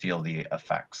to feel the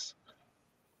effects?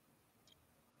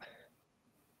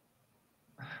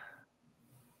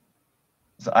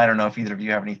 So I don't know if either of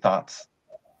you have any thoughts.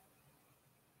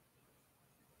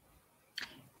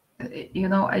 You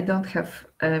know, I don't have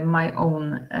my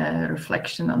own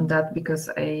reflection on that, because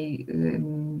I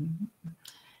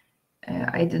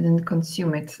didn't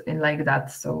consume it like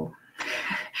that. So,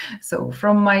 so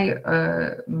from my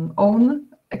own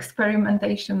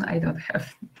experimentation, I don't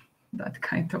have that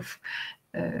kind of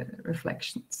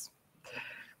reflections.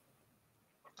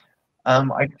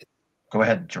 Go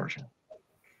ahead, Giorgio.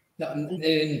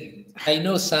 I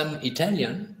know some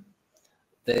Italian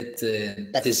that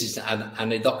this is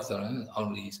a doctor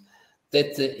only,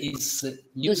 that is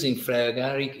using Fly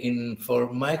Agaric for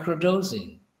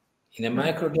microdosing, in a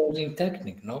microdosing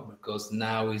technique, no? Because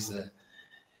now is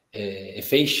a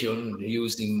fashion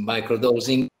using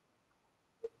microdosing.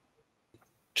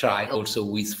 Try also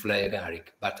with Fly Agaric,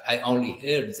 but I only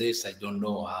heard this. I don't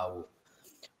know how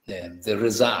the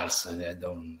results, and I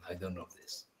don't know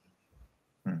this.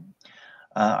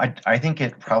 I think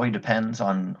it probably depends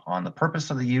on the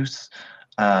purpose of the use.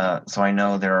 So I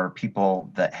know there are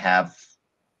people that have,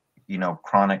 you know,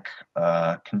 chronic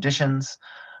conditions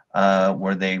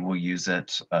where they will use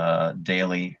it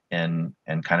daily in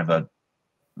kind of a,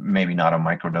 maybe not a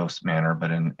microdose manner,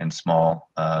 but in small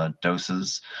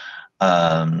doses.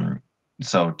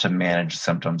 So to manage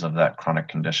symptoms of that chronic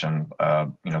condition,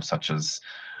 you know, such as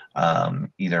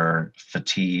either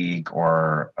fatigue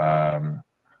or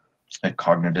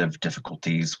cognitive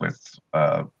difficulties with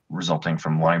resulting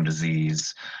from Lyme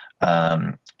disease,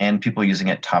 and people using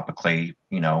it topically,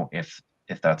 you know, if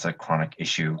that's a chronic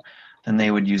issue, then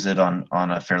they would use it on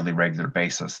a fairly regular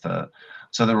basis.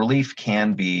 So the relief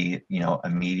can be, you know,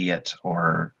 immediate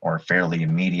or fairly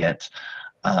immediate,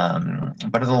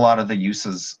 but a lot of the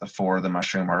uses for the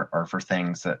mushroom are for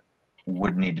things that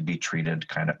would need to be treated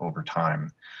kind of over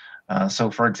time.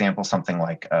 So for example, something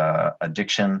like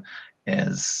addiction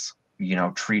is, you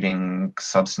know, treating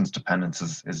substance dependence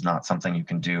is not something you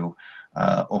can do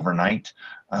overnight.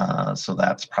 So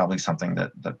that's probably something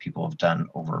that people have done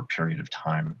over a period of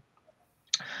time.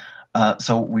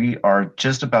 So we are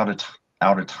just about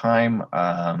out of time.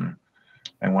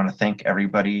 I want to thank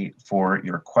everybody for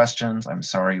your questions. I'm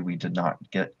sorry we did not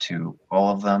get to all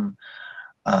of them.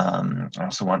 I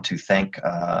also want to thank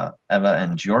Eva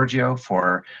and Giorgio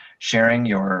for sharing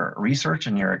your research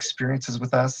and your experiences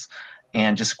with us.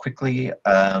 And just quickly,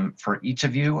 for each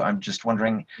of you, I'm just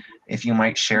wondering if you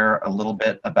might share a little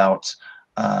bit about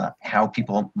how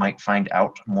people might find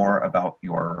out more about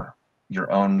your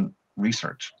own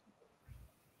research.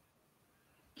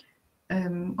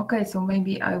 Okay, so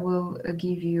maybe I will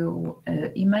give you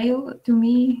an email to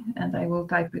me, and I will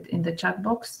type it in the chat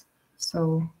box.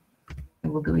 So I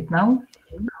will do it now.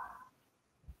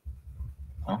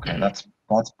 Okay, that's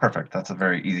That's perfect. That's a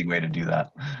very easy way to do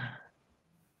that.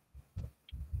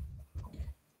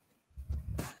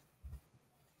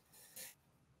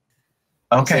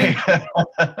 Okay,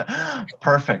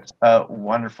 perfect,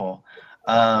 wonderful.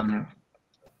 And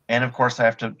of course, I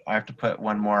have to put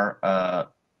one more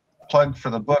plug for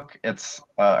the book. It's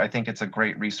I think it's a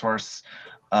great resource.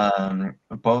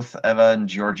 Both Eva and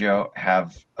Giorgio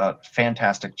have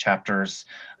fantastic chapters.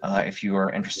 If you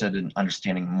are interested in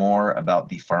understanding more about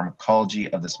the pharmacology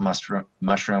of this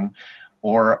mushroom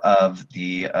or of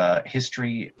the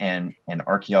history and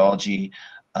archaeology,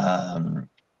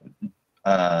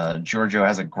 Giorgio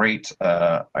has a great,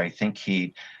 I think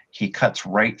he cuts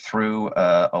right through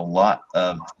a lot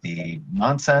of the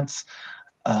nonsense.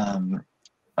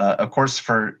 Of course,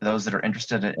 for those that are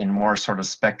interested in more sort of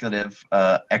speculative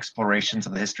explorations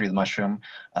of the history of the mushroom,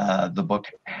 the book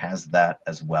has that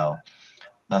as well.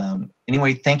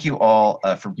 Anyway, thank you all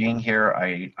for being here.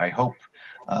 I hope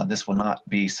this will not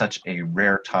be such a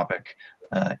rare topic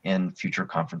in future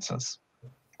conferences.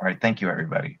 All right, thank you,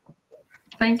 everybody.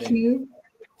 Thank you.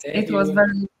 It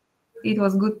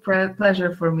was good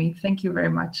pleasure for me. Thank you very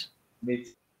much.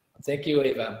 Thank you,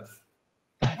 Eva.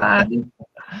 Bye.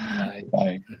 Bye.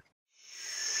 Bye.